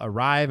well,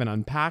 arrive and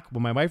unpack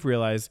when my wife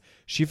realized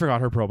she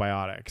forgot her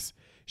probiotics.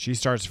 She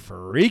starts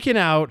freaking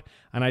out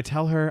and I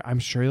tell her I'm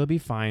sure you'll be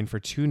fine for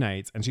 2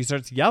 nights, and she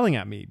starts yelling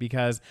at me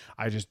because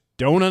I just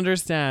don't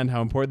understand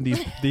how important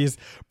these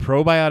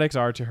probiotics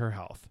are to her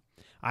health.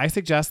 I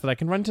suggest that I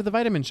can run to the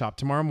vitamin shop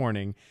tomorrow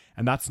morning,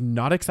 and that's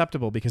not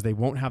acceptable because they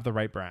won't have the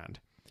right brand.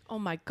 Oh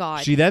my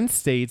God. She then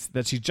states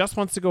that she just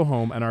wants to go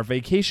home and our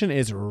vacation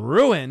is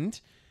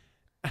ruined.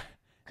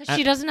 Because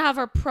she doesn't have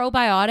her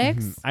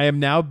probiotics. I am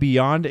now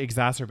beyond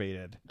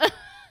exacerbated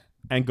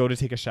and go to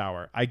take a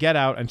shower. I get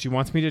out and she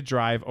wants me to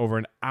drive over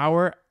an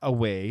hour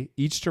away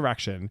each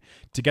direction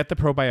to get the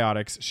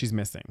probiotics she's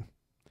missing.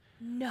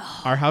 No.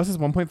 Our house is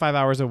 1.5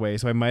 hours away,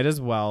 so I might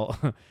as well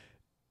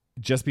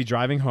just be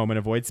driving home and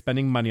avoid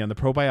spending money on the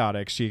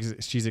probiotics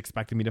she's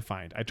expecting me to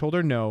find. I told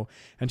her no,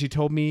 and she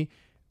told me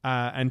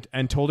and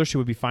told her she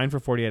would be fine for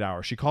 48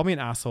 hours. She called me an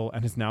asshole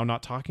and is now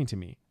not talking to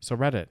me. So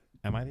Reddit,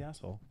 am I the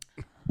asshole?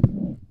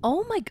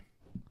 Oh my.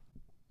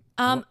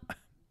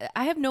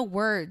 I have no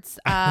words.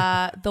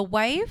 The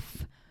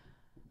wife,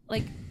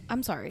 like,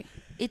 I'm sorry.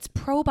 It's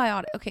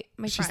probiotic. Okay,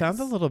 my She friends. sounds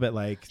a little bit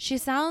like She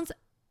sounds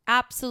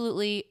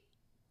absolutely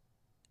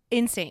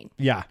insane.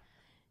 yeah.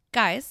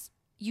 Guys,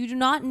 you do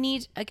not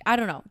need, like, I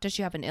don't know. Does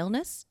she have an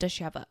illness? Does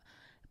she have a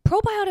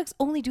probiotics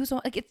only do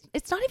so, like,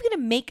 it's not even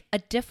gonna make a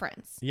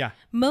difference. Yeah.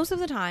 Most of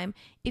the time,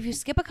 if you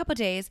skip a couple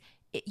days,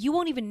 you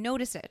won't even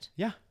notice it.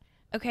 Yeah.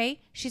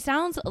 Okay, she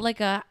sounds like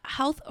a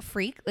health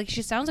freak. Like,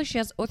 she sounds like she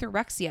has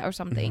orthorexia or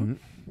something,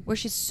 where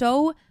she's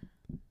so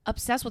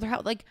obsessed with her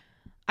health. Like,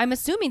 I'm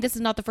assuming this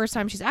is not the first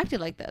time she's acted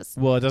like this.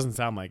 Well, it doesn't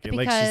sound like it.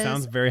 Like she Because-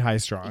 sounds very high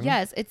strung.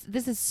 Yes,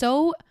 this is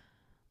so.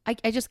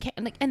 I just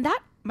can't, like, and that,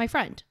 my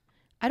friend,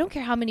 I don't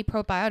care how many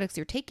probiotics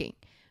you're taking,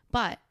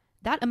 but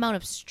that amount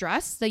of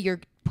stress that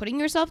you're putting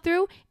yourself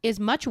through is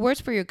much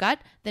worse for your gut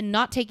than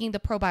not taking the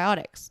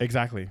probiotics.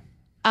 Exactly.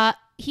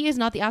 He is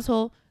not the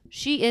asshole.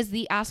 She is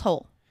the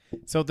asshole.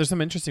 So there's some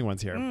interesting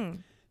ones here.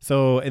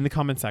 So in the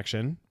comment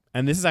section,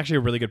 and this is actually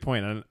a really good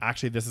point. And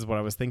actually, this is what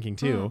I was thinking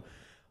too.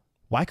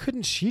 Why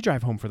couldn't she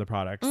drive home for the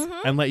products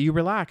and let you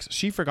relax?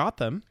 She forgot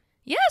them.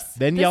 Yes.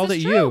 Then yelled at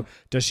you.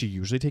 Does she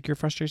usually take your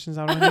frustrations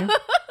out on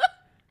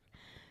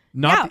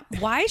you?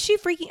 Why is she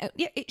freaking out?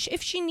 Yeah,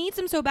 if she needs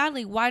them so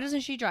badly, why doesn't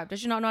she drive? Does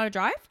she not know how to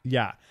drive?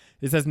 Yeah.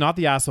 It says not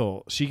the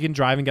asshole. She can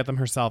drive and get them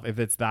herself if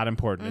it's that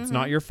important. It's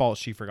not your fault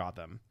she forgot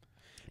them.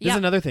 This is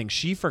another thing.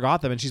 She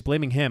forgot them and she's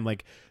blaming him.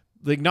 Like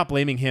not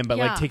blaming him, but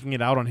like taking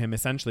it out on him,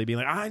 essentially being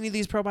like, I need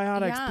these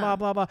probiotics, blah,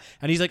 blah, blah.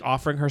 And he's like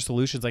offering her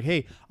solutions like,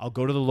 hey, I'll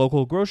go to the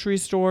local grocery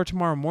store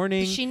tomorrow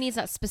morning. She needs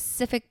that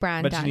specific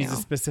brand, But Daniel. she needs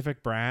a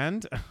specific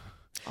brand.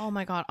 Oh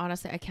my God.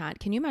 Honestly, I can't.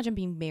 Can you imagine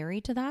being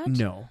married to that?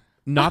 No.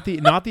 Not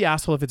the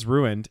asshole if it's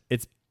ruined.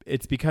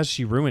 It's because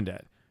she ruined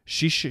it.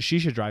 She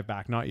should drive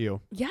back, not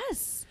you.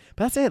 Yes.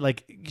 But that's it.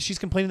 Like, she's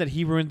complaining that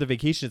he ruined the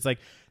vacation. It's like,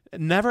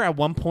 never at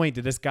one point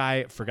did this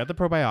guy forget the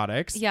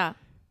probiotics. Yeah.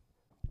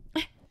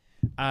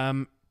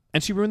 And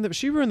she ruined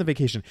the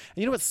vacation.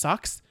 And you know what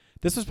sucks?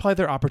 This was probably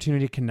their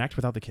opportunity to connect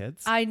without the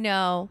kids. I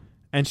know.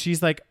 And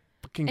she's like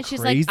fucking and she's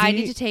crazy. like, I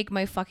need to take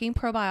my fucking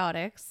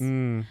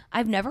probiotics.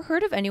 I've never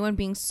heard of anyone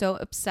being so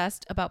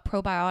obsessed about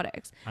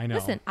probiotics. I know.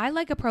 Listen, I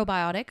like a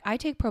probiotic. I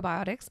take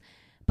probiotics.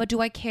 But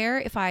do I care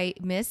if I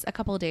miss a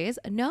couple of days?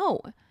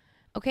 No.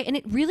 Okay. And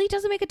it really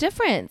doesn't make a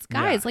difference.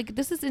 Guys, like,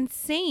 this is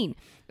insane.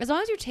 As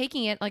long as you're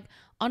taking it like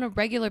on a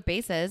regular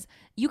basis,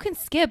 you can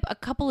skip a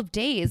couple of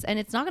days and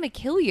it's not going to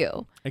kill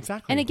you.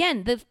 Exactly. And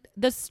again,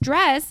 the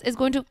stress is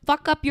going to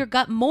fuck up your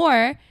gut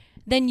more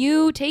than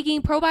you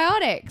taking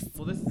probiotics.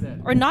 Well, this is it.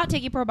 Or not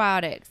taking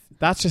probiotics.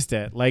 That's just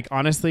it. Like,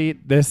 honestly,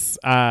 this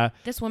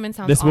woman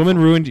sounds this awful. woman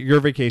ruined your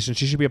vacation.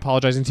 She should be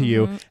apologizing to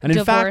you. And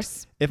in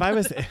fact, if I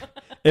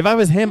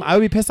was him, I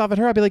would be pissed off at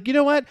her. I'd be like, you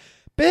know what,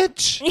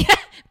 bitch? Yeah,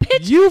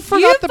 bitch. You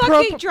forgot the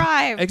fucking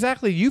drive.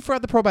 Exactly. You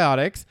forgot the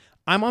probiotics.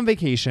 I'm on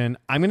vacation.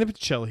 I'm gonna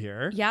chill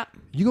here. Yeah.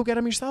 You go get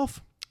them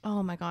yourself.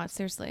 Oh my God,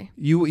 seriously.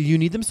 You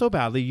need them so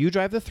badly. You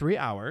drive the 3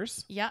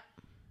 hours. Yeah.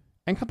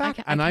 And come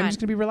back. I'm just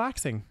gonna be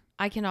relaxing.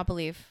 I cannot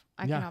believe.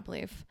 I cannot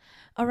believe.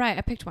 All right,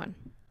 I picked one.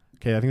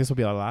 Okay, I think this will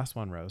be our last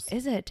one, Rose.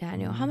 Is it,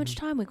 Daniel? How much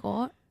time we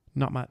got?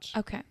 Not much.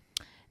 Okay.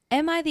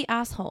 Am I the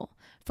asshole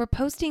for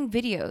posting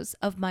videos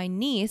of my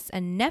niece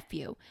and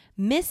nephew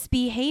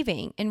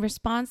misbehaving in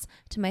response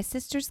to my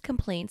sister's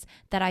complaints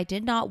that I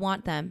did not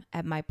want them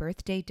at my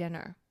birthday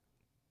dinner?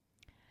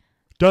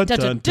 Dun,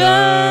 dun,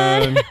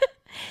 dun.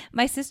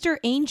 My sister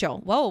Angel.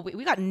 Whoa,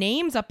 we got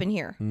names up in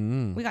here.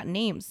 We got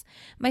names.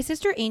 My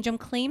sister Angel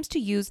claims to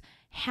use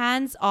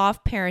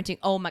hands-off parenting.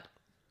 Oh my...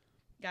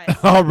 Guys.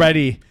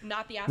 Already.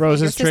 Not the asshole.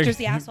 Rose Your is sister's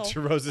the asshole.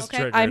 Rose is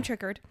triggered. I'm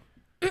triggered.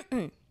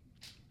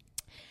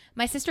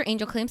 My sister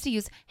Angel claims to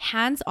use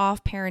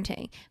hands-off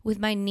parenting with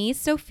my niece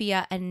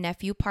Sophia and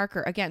nephew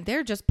Parker. Again,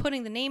 they're just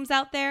putting the names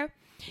out there.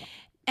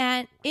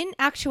 And in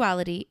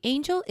actuality,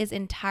 Angel is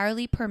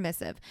entirely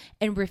permissive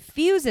and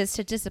refuses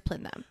to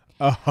discipline them.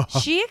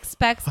 She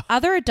expects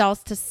other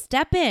adults to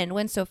step in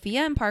when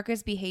Sophia and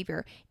Parker's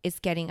behavior is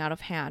getting out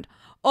of hand.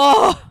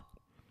 Oh!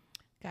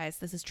 Guys,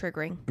 this is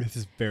triggering. This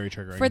is very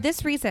triggering. For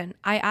this reason,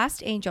 I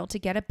asked Angel to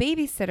get a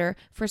babysitter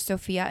for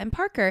Sophia and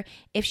Parker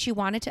if she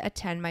wanted to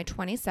attend my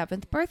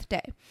 27th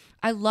birthday.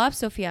 I love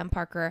Sophia and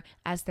Parker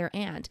as their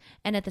aunt,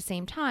 and at the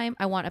same time,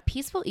 I want a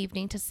peaceful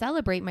evening to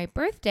celebrate my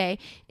birthday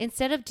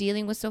instead of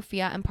dealing with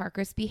Sophia and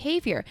Parker's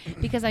behavior,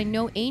 because I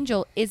know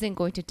Angel isn't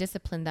going to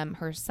discipline them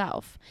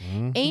herself.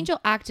 Angel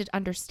acted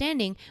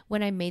understanding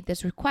when I made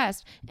this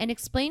request and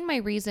explained my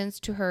reasons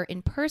to her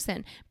in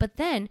person, but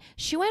then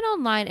she went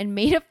online and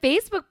made a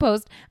Facebook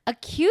post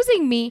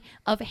accusing me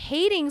of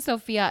hating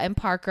Sophia and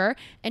Parker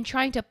and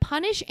trying to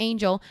punish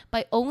Angel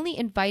by only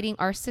inviting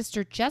our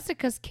sister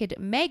Jessica's kid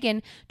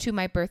Megan to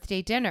my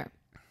birthday dinner.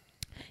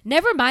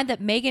 Never mind that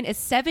Megan is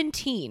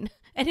 17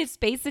 and is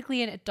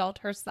basically an adult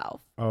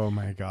herself. Oh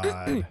my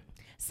God.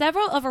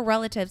 Several of her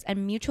relatives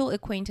and mutual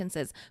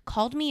acquaintances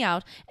called me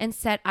out and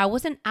said I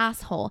was an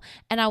asshole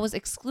and I was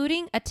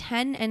excluding a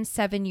 10 and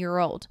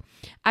 7-year-old.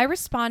 I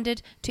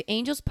responded to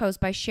Angel's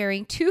post by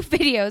sharing 2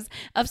 videos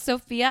of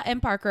Sophia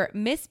and Parker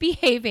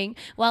misbehaving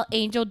while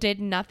Angel did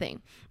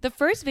nothing. The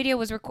first video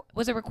was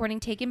a recording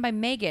taken by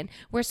Megan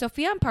where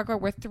Sophia and Parker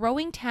were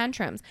throwing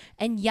tantrums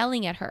and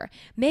yelling at her.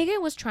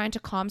 Megan was trying to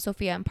calm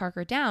Sophia and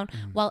Parker down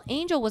while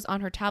Angel was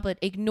on her tablet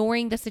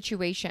ignoring the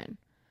situation.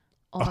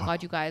 Oh my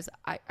God, you guys,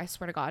 I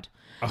swear to God.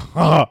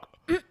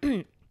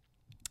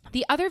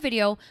 The other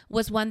video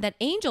was one that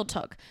Angel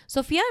took.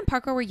 Sophia and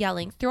Parker were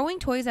yelling, throwing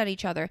toys at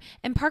each other,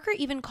 and Parker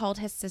even called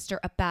his sister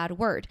a bad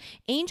word.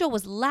 Angel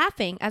was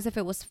laughing as if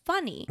it was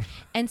funny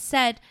and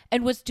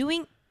was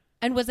doing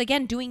and was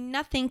again doing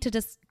nothing to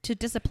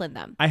discipline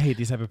them. I hate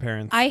these type of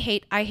parents. I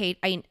hate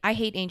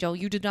Angel.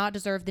 You do not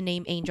deserve the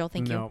name Angel.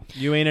 Thank you. No,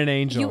 you ain't an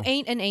angel. You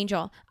ain't an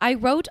angel. I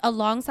wrote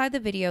alongside the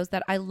videos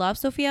that I love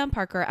Sophia and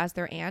Parker as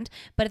their aunt,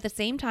 but at the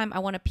same time, I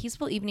want a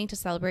peaceful evening to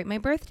celebrate my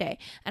birthday.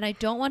 And I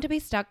don't want to be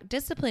stuck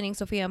disciplining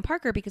Sophia and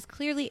Parker because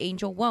clearly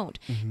Angel won't.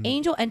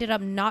 Angel ended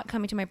up not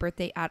coming to my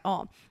birthday at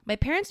all. My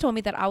parents told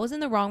me that I was in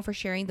the wrong for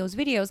sharing those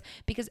videos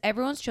because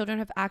everyone's children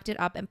have acted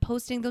up, and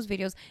posting those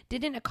videos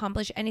didn't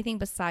accomplish anything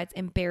besides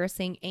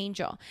embarrassing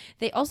Angel.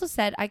 They also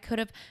said I could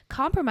have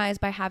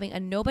compromised by having a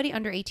nobody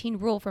under 18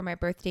 rule for my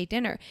birthday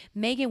dinner.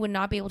 Megan would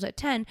not be able to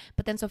attend,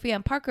 but then Sophia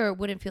and Parker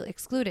wouldn't feel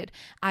excluded.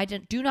 I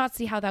do not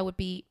see how that would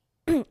be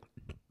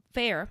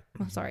fair.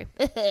 Oh, sorry.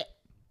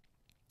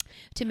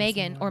 To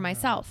Megan or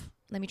myself.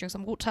 Let me drink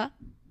some water.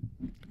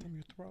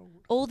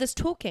 All this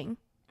talking.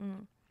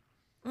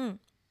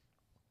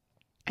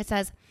 It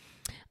says,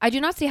 I do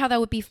not see how that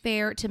would be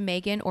fair to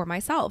Megan or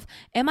myself.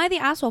 Am I the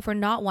asshole for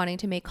not wanting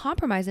to make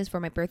compromises for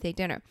my birthday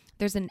dinner?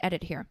 There's an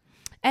edit here.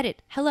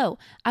 Edit. Hello.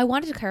 I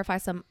wanted to clarify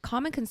some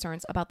common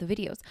concerns about the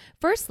videos.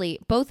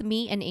 Firstly, both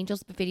me and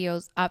Angel's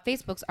videos,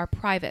 Facebooks are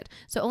private.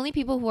 So only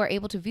people who are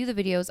able to view the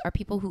videos are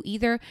people who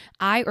either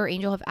I or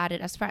Angel have added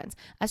as friends.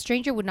 A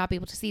stranger would not be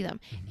able to see them.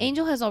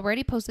 Angel has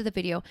already posted the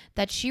video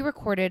that she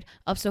recorded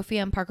of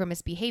Sophia and Parker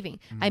misbehaving.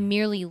 I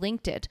merely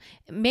linked it.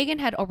 Megan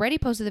had already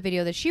posted the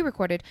video that she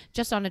recorded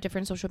just on a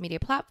different social media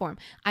platform.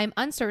 I'm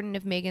uncertain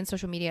if Megan's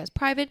social media is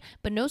private,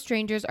 but no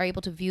strangers are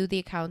able to view the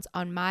accounts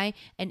on my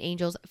and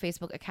Angel's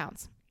Facebook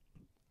accounts.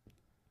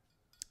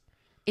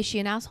 Is she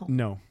an asshole?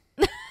 No.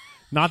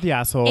 Not the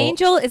asshole.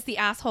 Angel is the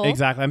asshole.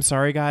 Exactly. I'm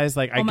sorry, guys.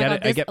 Like, I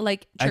get it. This,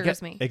 like,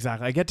 triggers me.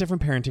 Exactly. I get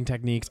different parenting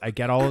techniques. I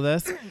get all of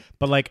this.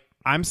 But, like,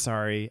 I'm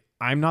sorry.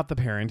 I'm not the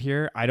parent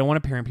here. I don't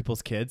want to parent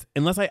people's kids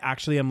unless I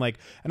actually am like,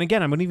 and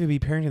again, I wouldn't even be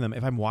parenting them.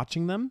 If I'm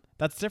watching them,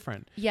 that's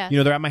different. Yeah. You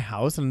know, they're at my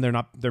house and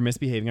they're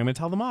misbehaving. I'm going to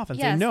tell them off and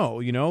say no,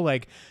 you know,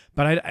 like,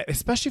 but I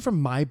especially for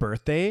my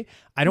birthday,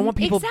 I don't want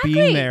people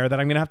being there that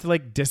I'm going to have to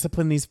like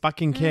discipline these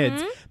fucking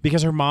kids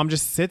because her mom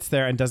just sits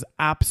there and does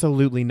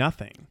absolutely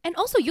nothing. And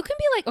also you can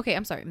be like, okay,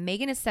 I'm sorry.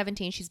 Megan is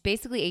 17. She's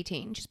basically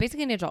 18. She's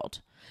basically an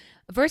adult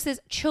versus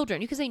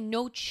children. You could say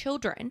no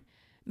children,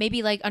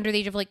 maybe like under the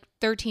age of like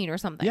 13 or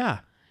something. Yeah.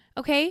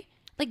 Okay.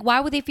 Like,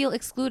 why would they feel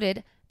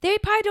excluded? They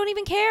probably don't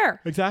even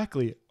care.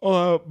 Exactly.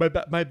 Oh,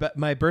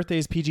 my birthday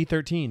is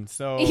PG-13,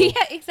 so yeah,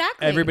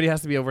 exactly. Everybody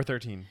has to be over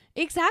 13.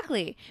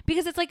 Exactly,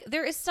 because it's like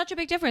there is such a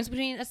big difference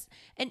between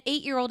an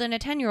 8-year-old and a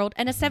 10-year-old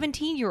and a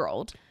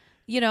 17-year-old.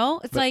 You know,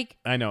 it's like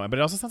I know, but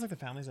it also sounds like the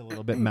family's a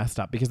little bit messed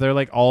up because they're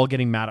like all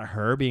getting mad at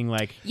her, being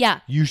like,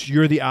 "Yeah,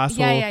 you're the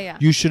asshole. Yeah.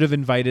 You should have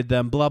invited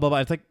them." Blah blah blah.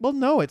 It's like, well,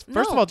 no. It's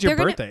first of all, it's your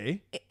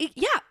birthday.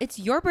 Yeah, it's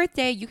your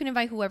birthday. You can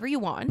invite whoever you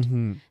want.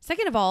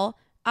 Second of all,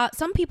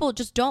 some people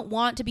just don't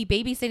want to be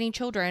babysitting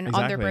children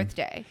on their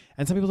birthday.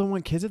 And some people don't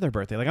want kids at their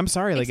birthday. Like, I'm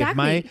sorry. Like,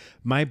 if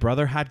my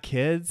brother had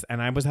kids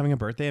and I was having a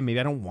birthday and maybe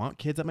I don't want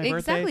kids at my birthday.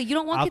 Exactly. You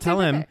don't want kids I'll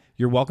tell him,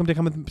 you're welcome to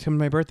come to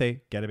my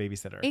birthday. Get a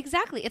babysitter.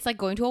 Exactly. It's like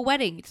going to a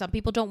wedding. Some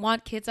people don't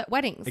want kids at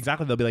weddings.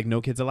 Exactly. They'll be like,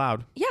 no kids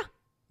allowed. Yeah.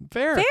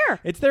 Fair.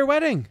 It's their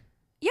wedding.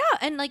 Yeah,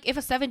 and like if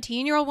a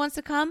 17-year-old wants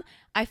to come,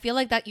 I feel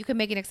like that you can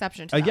make an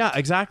exception to that. Yeah,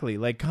 exactly.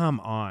 Like, come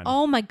on.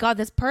 Oh my God,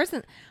 this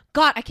person.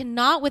 God, I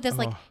cannot with this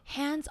like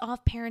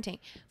hands-off parenting.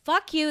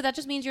 Fuck you. That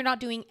just means you're not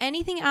doing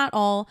anything at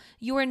all.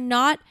 You are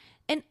not.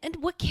 And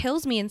what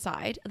kills me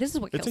inside, this is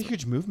what kills me. It's a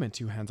huge movement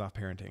to hands-off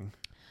parenting.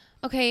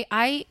 Okay,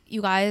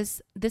 you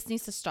guys, this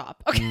needs to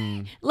stop.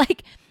 Okay,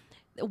 like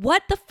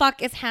what the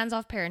fuck is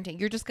hands-off parenting?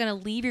 You're just going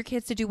to leave your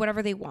kids to do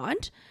whatever they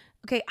want?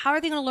 Okay, how are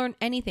they going to learn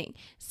anything?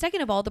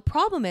 Second of all, the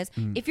problem is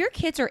if your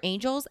kids are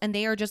angels and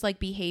they are just like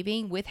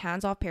behaving with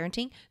hands-off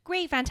parenting,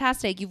 great,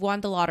 fantastic. You've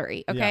won the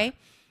lottery, okay? Yeah.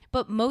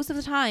 But most of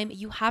the time,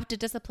 you have to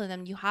discipline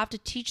them. You have to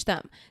teach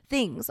them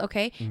things,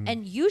 okay?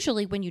 And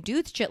usually when you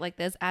do shit like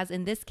this, as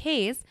in this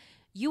case,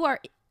 you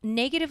are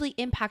negatively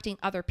impacting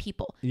other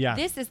people. Yeah.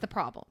 This is the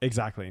problem.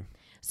 Exactly.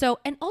 So,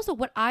 and also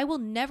what I will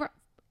never,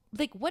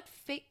 like what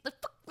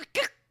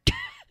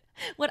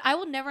I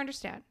will never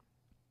understand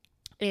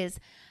is,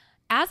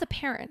 as a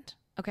parent,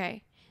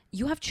 okay,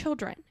 you have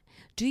children.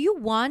 Do you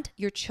want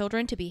your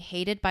children to be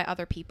hated by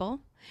other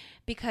people?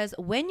 Because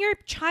when your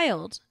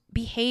child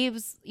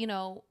behaves, you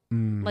know,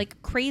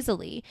 like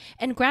crazily,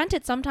 and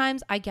granted,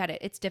 sometimes I get it.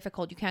 It's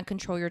difficult. You can't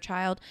control your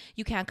child.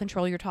 You can't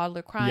control your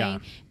toddler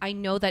crying. Yeah. I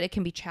know that it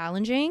can be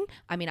challenging.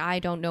 I mean, I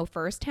don't know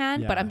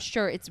firsthand, but I'm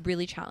sure it's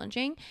really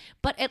challenging.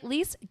 But at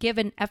least give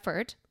an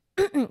effort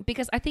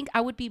because I think I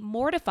would be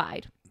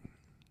mortified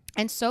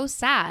and so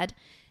sad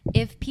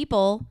if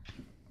people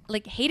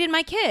like hated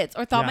my kids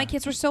or thought my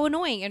kids were so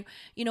annoying and,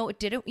 you know, it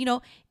didn't, you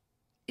know,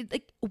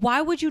 like,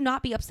 why would you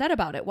not be upset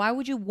about it? Why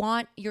would you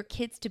want your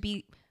kids to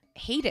be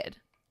hated?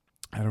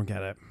 I don't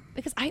get it.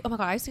 Because oh my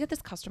God, I used to get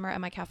this customer at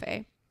my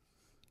cafe.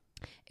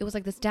 It was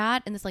like this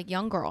dad and this like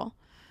young girl.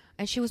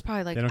 And she was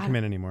probably like, they don't come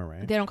in anymore,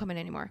 right? They don't come in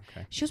anymore.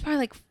 Okay. She was probably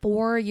like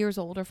 4 years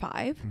old or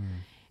 5.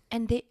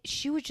 And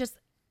she was just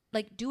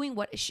like doing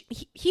what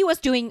he was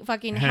doing,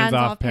 fucking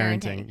hands-off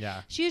parenting.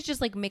 Yeah. She was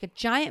just like make a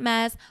giant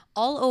mess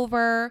all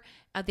over.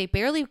 They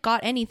barely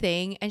got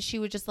anything. And she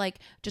would just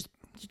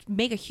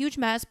make a huge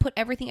mess, put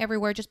everything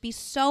everywhere, just be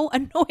so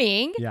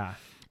annoying. Yeah.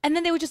 And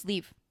then they would just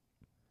leave.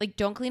 Like,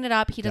 don't clean it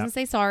up. He doesn't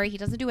say sorry. He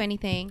doesn't do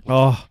anything.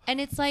 Oh.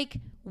 And it's like,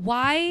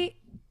 why?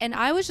 And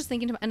I was just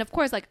thinking, and of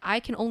course, like, I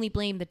can only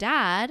blame the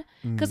dad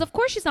because of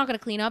course she's not going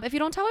to clean up if you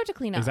don't tell her to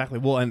clean up. Exactly.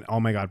 Well, and oh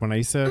my God, when I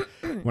used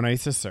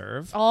to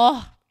serve,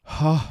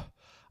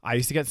 I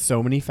used to get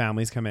so many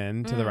families come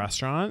in to the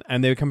restaurant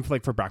and they would come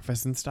for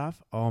breakfast and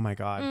stuff. Oh my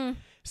God.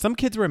 Some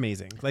kids were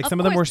amazing. Like some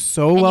of them were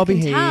so well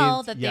behaved. You can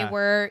tell that they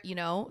were,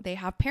 they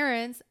have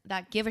parents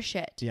that give a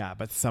shit. Yeah,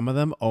 but some of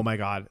them, oh my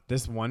God.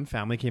 This one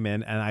family came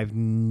in and I've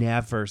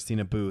never seen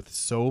a booth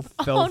so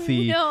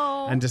filthy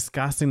and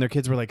disgusting. Their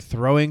kids were like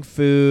throwing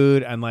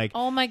food and like,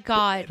 oh my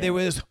God. It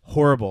was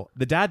horrible.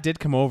 The dad did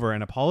come over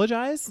and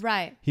apologize.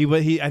 Right.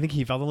 I think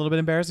he felt a little bit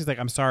embarrassed. He's like,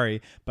 I'm sorry,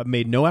 but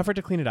made no effort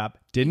to clean it up.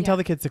 Didn't tell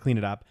the kids to clean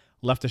it up.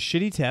 Left a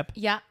shitty tip.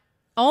 Yeah.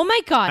 Oh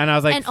my God. And I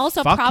was like, and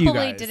also fuck you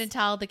probably guys. didn't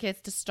tell the kids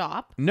to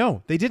stop.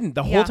 No, they didn't.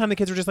 The whole time the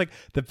kids were just like,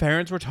 the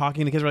parents were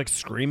talking, the kids were like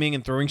screaming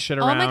and throwing shit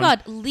around. Oh my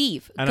God,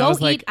 leave. And go I was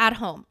eat like, at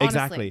home. Honestly.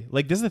 Exactly.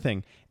 Like this is the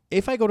thing.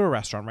 If I go to a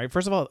restaurant, right?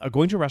 First of all,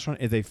 going to a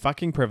restaurant is a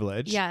fucking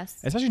privilege. Yes.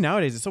 Especially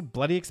nowadays, it's so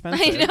bloody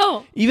expensive. I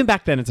know. Even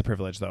back then, it's a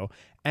privilege though.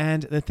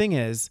 And the thing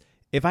is,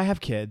 if I have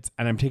kids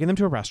and I'm taking them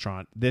to a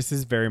restaurant, this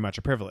is very much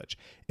a privilege.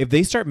 If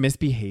they start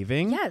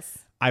misbehaving,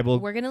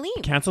 we're gonna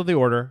leave. Cancel the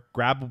order,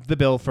 grab the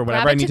bill for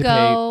whatever I need to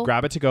pay,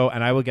 grab it to go,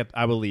 and I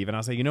will leave. And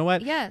I'll say, you know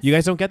what? Yes. You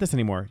guys don't get this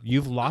anymore.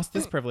 You've lost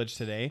this privilege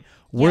today.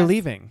 We're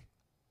leaving.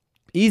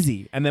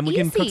 Easy. And then we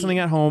can cook something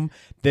at home.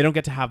 They don't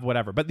get to have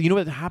whatever. But you know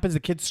what happens?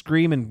 The kids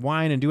scream and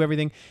whine and do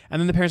everything.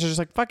 And then the parents are just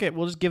like, fuck it.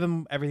 We'll just give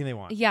them everything they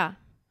want. Yeah.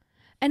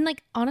 And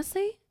like,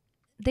 honestly,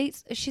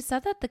 she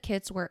said that the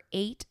kids were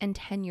 8 and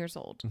 10 years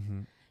old.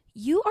 Mm-hmm.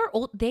 You are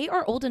old. They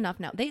are old enough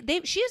now.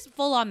 She has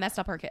full on messed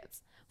up her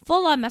kids.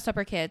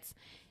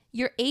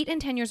 You're 8 and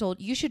 10 years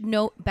old. You should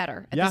know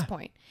better at this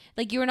point.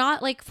 Like, you're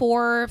not like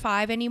 4 or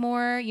 5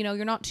 anymore.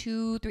 You're not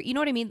 2, 3. You know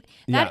what I mean?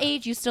 That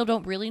age, you still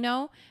don't really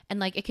know.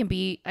 And like, it can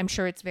be, I'm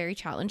sure it's very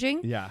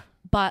challenging. Yeah.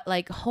 But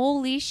like,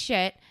 holy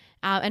shit.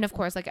 And of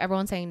course, like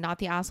everyone's saying, not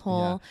the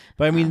asshole. Yeah.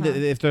 But I mean,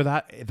 if they're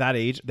that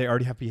age, they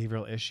already have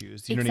behavioral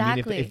issues. You know what I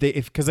mean?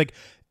 Because like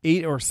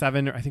 8 or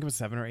 7, or I think it was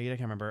 7 or 8, I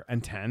can't remember,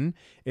 and 10,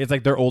 it's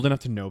like they're old enough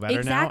to know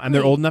better now, and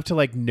they're old enough to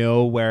like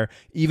know where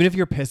even if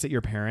you're pissed at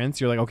your parents,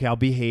 you're like, okay, I'll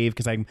behave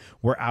because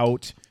we're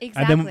out.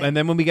 Exactly. And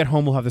then when we get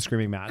home, we'll have the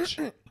screaming match.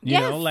 You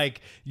know,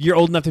 like you're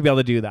old enough to be able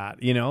to do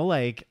that. You know,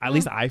 like at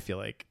least I feel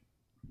like.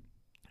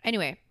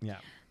 Anyway,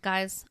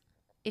 guys,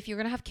 if you're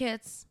gonna have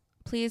kids,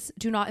 please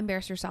do not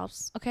embarrass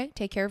yourselves. Okay,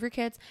 take care of your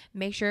kids.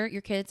 Make sure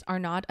your kids are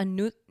not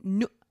a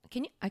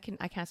I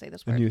can't say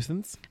this word. A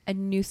nuisance. A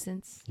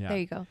nuisance. Yeah. There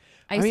you go.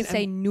 I used to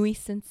say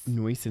nuisance.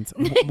 Nuisance.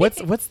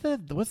 What's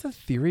the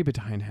theory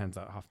behind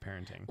hands-off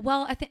parenting?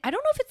 Well, I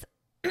don't know if it's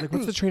like,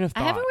 what's the train of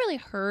thought? I haven't really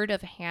heard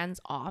of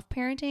hands-off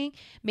parenting.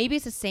 Maybe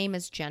it's the same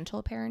as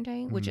gentle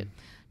parenting, which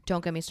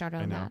don't get me started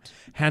on that.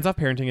 Hands-off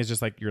parenting is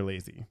just like you're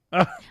lazy.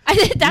 You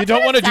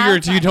don't want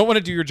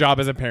to do your job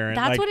as a parent.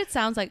 That's what it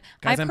sounds like.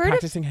 Guys, I'm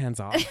practicing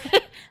hands-off.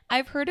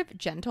 I've heard of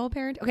gentle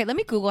parenting. Okay, let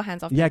me Google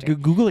hands-off parenting. Yeah,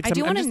 Google it. I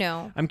do want to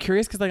know. I'm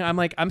curious because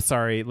I'm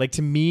sorry. Like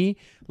to me,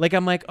 like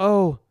I'm like,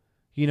 oh,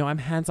 I'm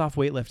hands-off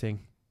weightlifting.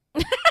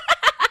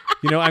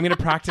 I'm going to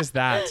practice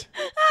that.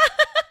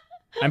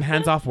 I'm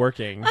hands-off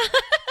working.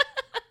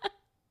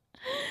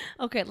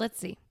 Okay, let's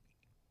see.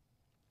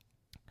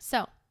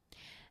 So,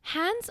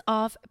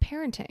 hands-off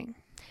parenting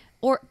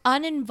or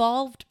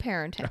uninvolved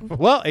parenting.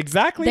 Well,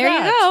 exactly there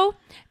that. You go.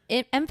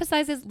 It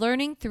emphasizes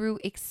learning through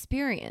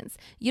experience.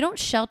 You don't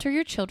shelter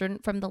your children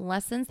from the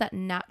lessons that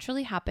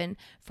naturally happen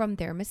from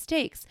their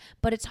mistakes,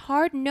 but it's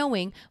hard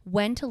knowing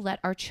when to let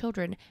our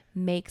children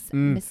make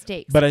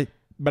mistakes.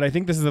 But I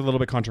think this is a little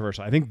bit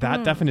controversial. I think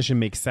that definition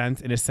makes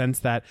sense in a sense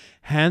that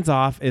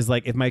hands-off is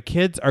like if my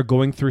kids are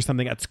going through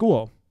something at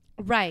school.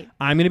 Right.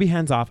 I'm going to be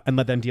hands-off and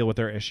let them deal with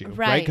their issue.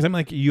 Right. Because I'm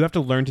like, you have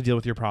to learn to deal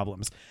with your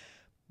problems.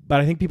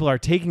 But I think people are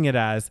taking it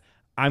as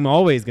I'm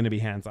always going to be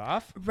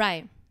hands-off.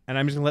 Right. And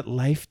I'm just going to let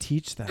life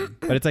teach them.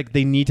 But it's like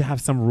they need to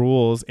have some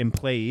rules in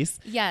place.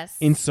 Yes.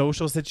 In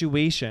social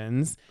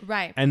situations.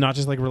 Right. And not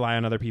just like rely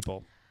on other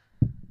people.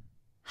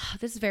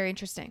 This is very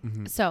interesting.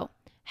 Mm-hmm. So,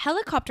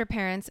 helicopter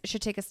parents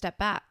should take a step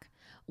back.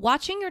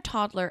 Watching your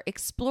toddler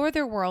explore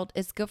their world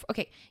is good.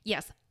 Okay.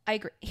 Yes, I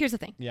agree. Here's the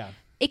thing. Yeah.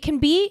 It can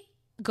be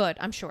good,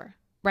 I'm sure.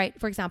 Right?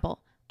 For example,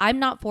 I'm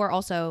not for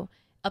also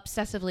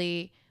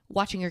obsessively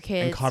watching your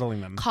kids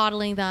and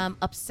coddling them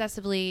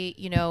obsessively,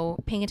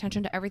 paying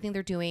attention to everything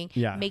they're doing,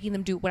 making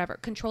them do whatever,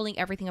 controlling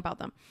everything about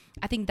them.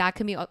 I think that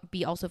can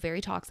be also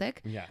very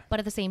toxic. Yeah. But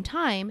at the same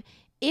time,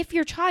 if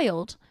your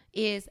child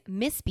is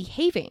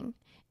misbehaving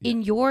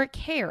in your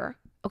care,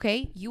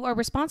 okay, you are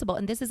responsible,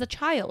 and this is a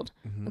child,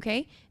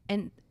 okay,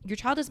 and your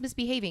child is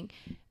misbehaving,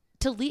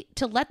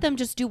 to let them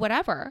just do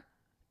whatever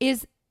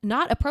is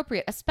not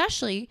appropriate,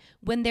 especially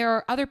when there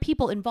are other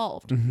people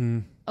involved.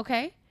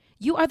 Okay.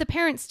 You are the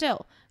parent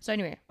still. So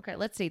anyway, okay,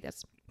 let's see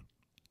this.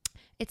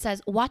 It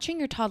says, watching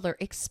your toddler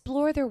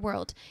explore their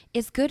world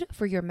is good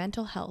for your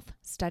mental health,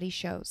 study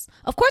shows.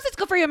 Of course it's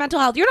good for your mental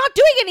health. You're not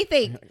doing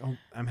anything. Oh,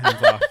 I'm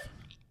hands off.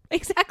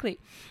 Exactly.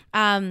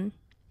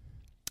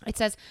 It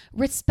says,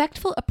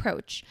 respectful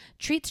approach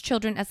treats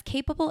children as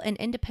capable and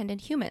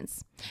independent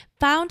humans.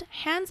 Found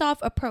hands-off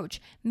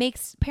approach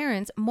makes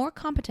parents more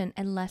competent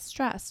and less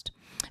stressed.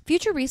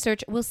 Future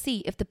research will see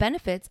if the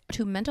benefits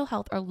to mental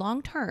health are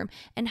long-term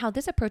and how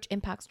this approach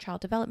impacts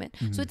child development.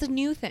 So it's a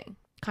new thing,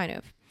 kind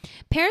of.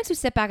 Parents who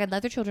sit back and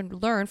let their children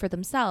learn for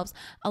themselves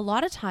a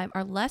lot of time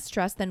are less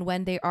stressed than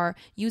when they are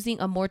using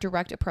a more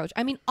direct approach.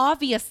 I mean,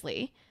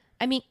 obviously,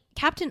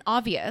 Captain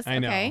Obvious, I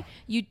know. Okay?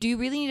 You do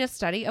really need to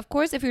study. Of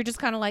course, if you're just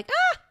kind of like,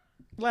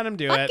 Let him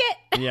do fuck it.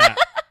 it. Yeah.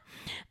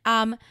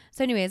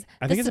 So anyways.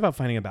 I think it's about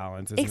finding a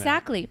balance, isn't it?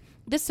 Exactly.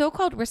 The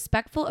so-called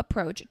respectful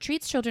approach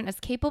treats children as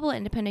capable and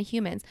independent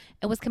humans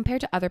and was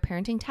compared to other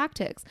parenting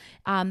tactics.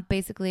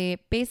 Basically,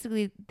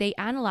 they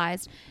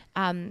analyzed,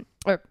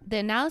 or the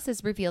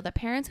analysis revealed that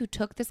parents who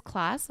took this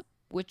class,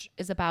 which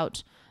is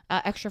about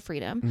extra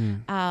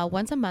freedom,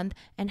 once a month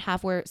and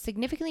were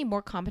significantly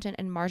more competent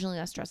and marginally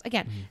less stressed.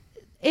 Again,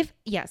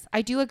 yes,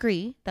 I do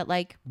agree that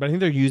like, but I think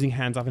they're using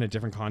hands off in a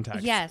different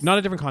context. Yes. Not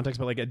a different context,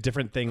 but like a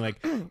different thing.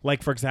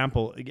 Like for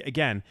example,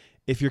 again,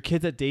 if your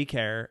kid's at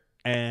daycare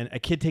and a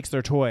kid takes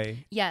their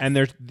toy, Yes.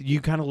 and you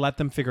kind of let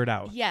them figure it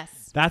out.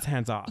 yes, That's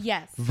hands off.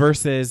 Yes.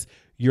 Versus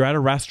you're at a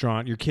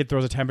restaurant, your kid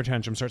throws a temper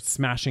tantrum, starts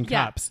smashing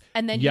cups,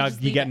 and then you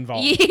leave get it.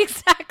 involved.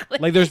 Exactly.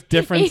 Like there's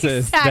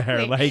differences there.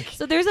 Exactly. Like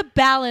so there's a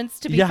balance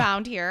to be Yeah.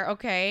 found here.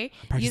 Okay.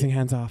 practicing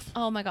hands off.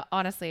 Oh my God.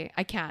 Honestly,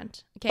 I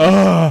can't. Okay.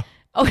 Ugh.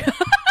 Oh.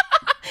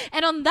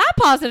 And on that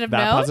positive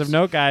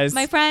note, guys.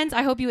 my friends,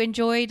 I hope you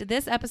enjoyed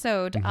this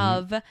episode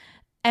of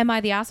Am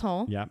I the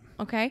Asshole? Yeah.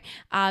 Okay.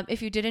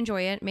 If you did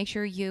enjoy it, make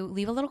sure you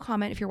leave a little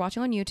comment if you're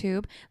watching on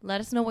YouTube. Let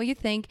us know what you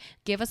think.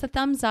 Give us a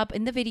thumbs up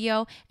in the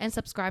video and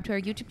subscribe to our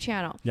YouTube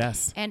channel.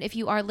 Yes. And if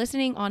you are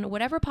listening on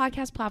whatever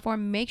podcast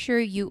platform, make sure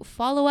you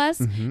follow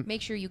us.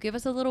 Make sure you give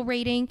us a little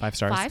rating. 5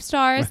 stars. 5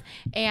 stars.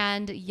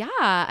 And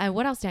yeah. And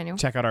what else, Daniel?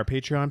 Check out our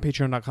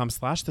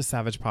patreon.com/The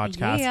Savage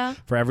Podcast Yeah.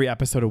 for every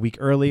episode a week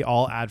early,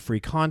 all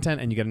ad-free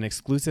content, and you get an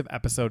exclusive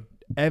episode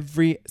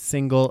every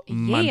single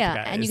month,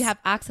 guys. And you have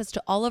access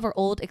to all of our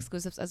old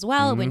exclusives as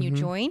well when you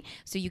join,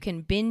 so you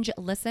can binge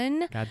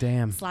listen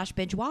Goddamn. /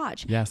 binge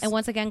watch. Yes. And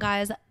once again,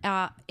 guys,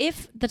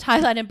 if the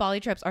Thailand and Bali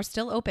trips are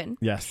still open,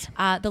 Yes.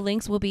 the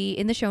links will be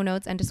in the show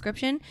notes and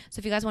description. So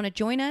if you guys want to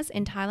join us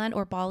in Thailand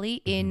or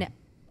Bali in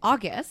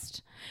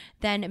August,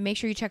 then make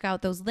sure you check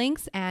out those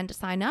links and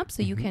sign up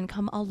so you can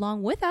come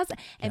along with us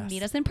and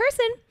meet us in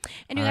person.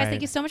 And you All guys, right.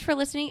 thank you so much for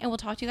listening, and we'll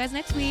talk to you guys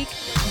next week.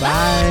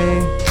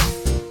 Bye.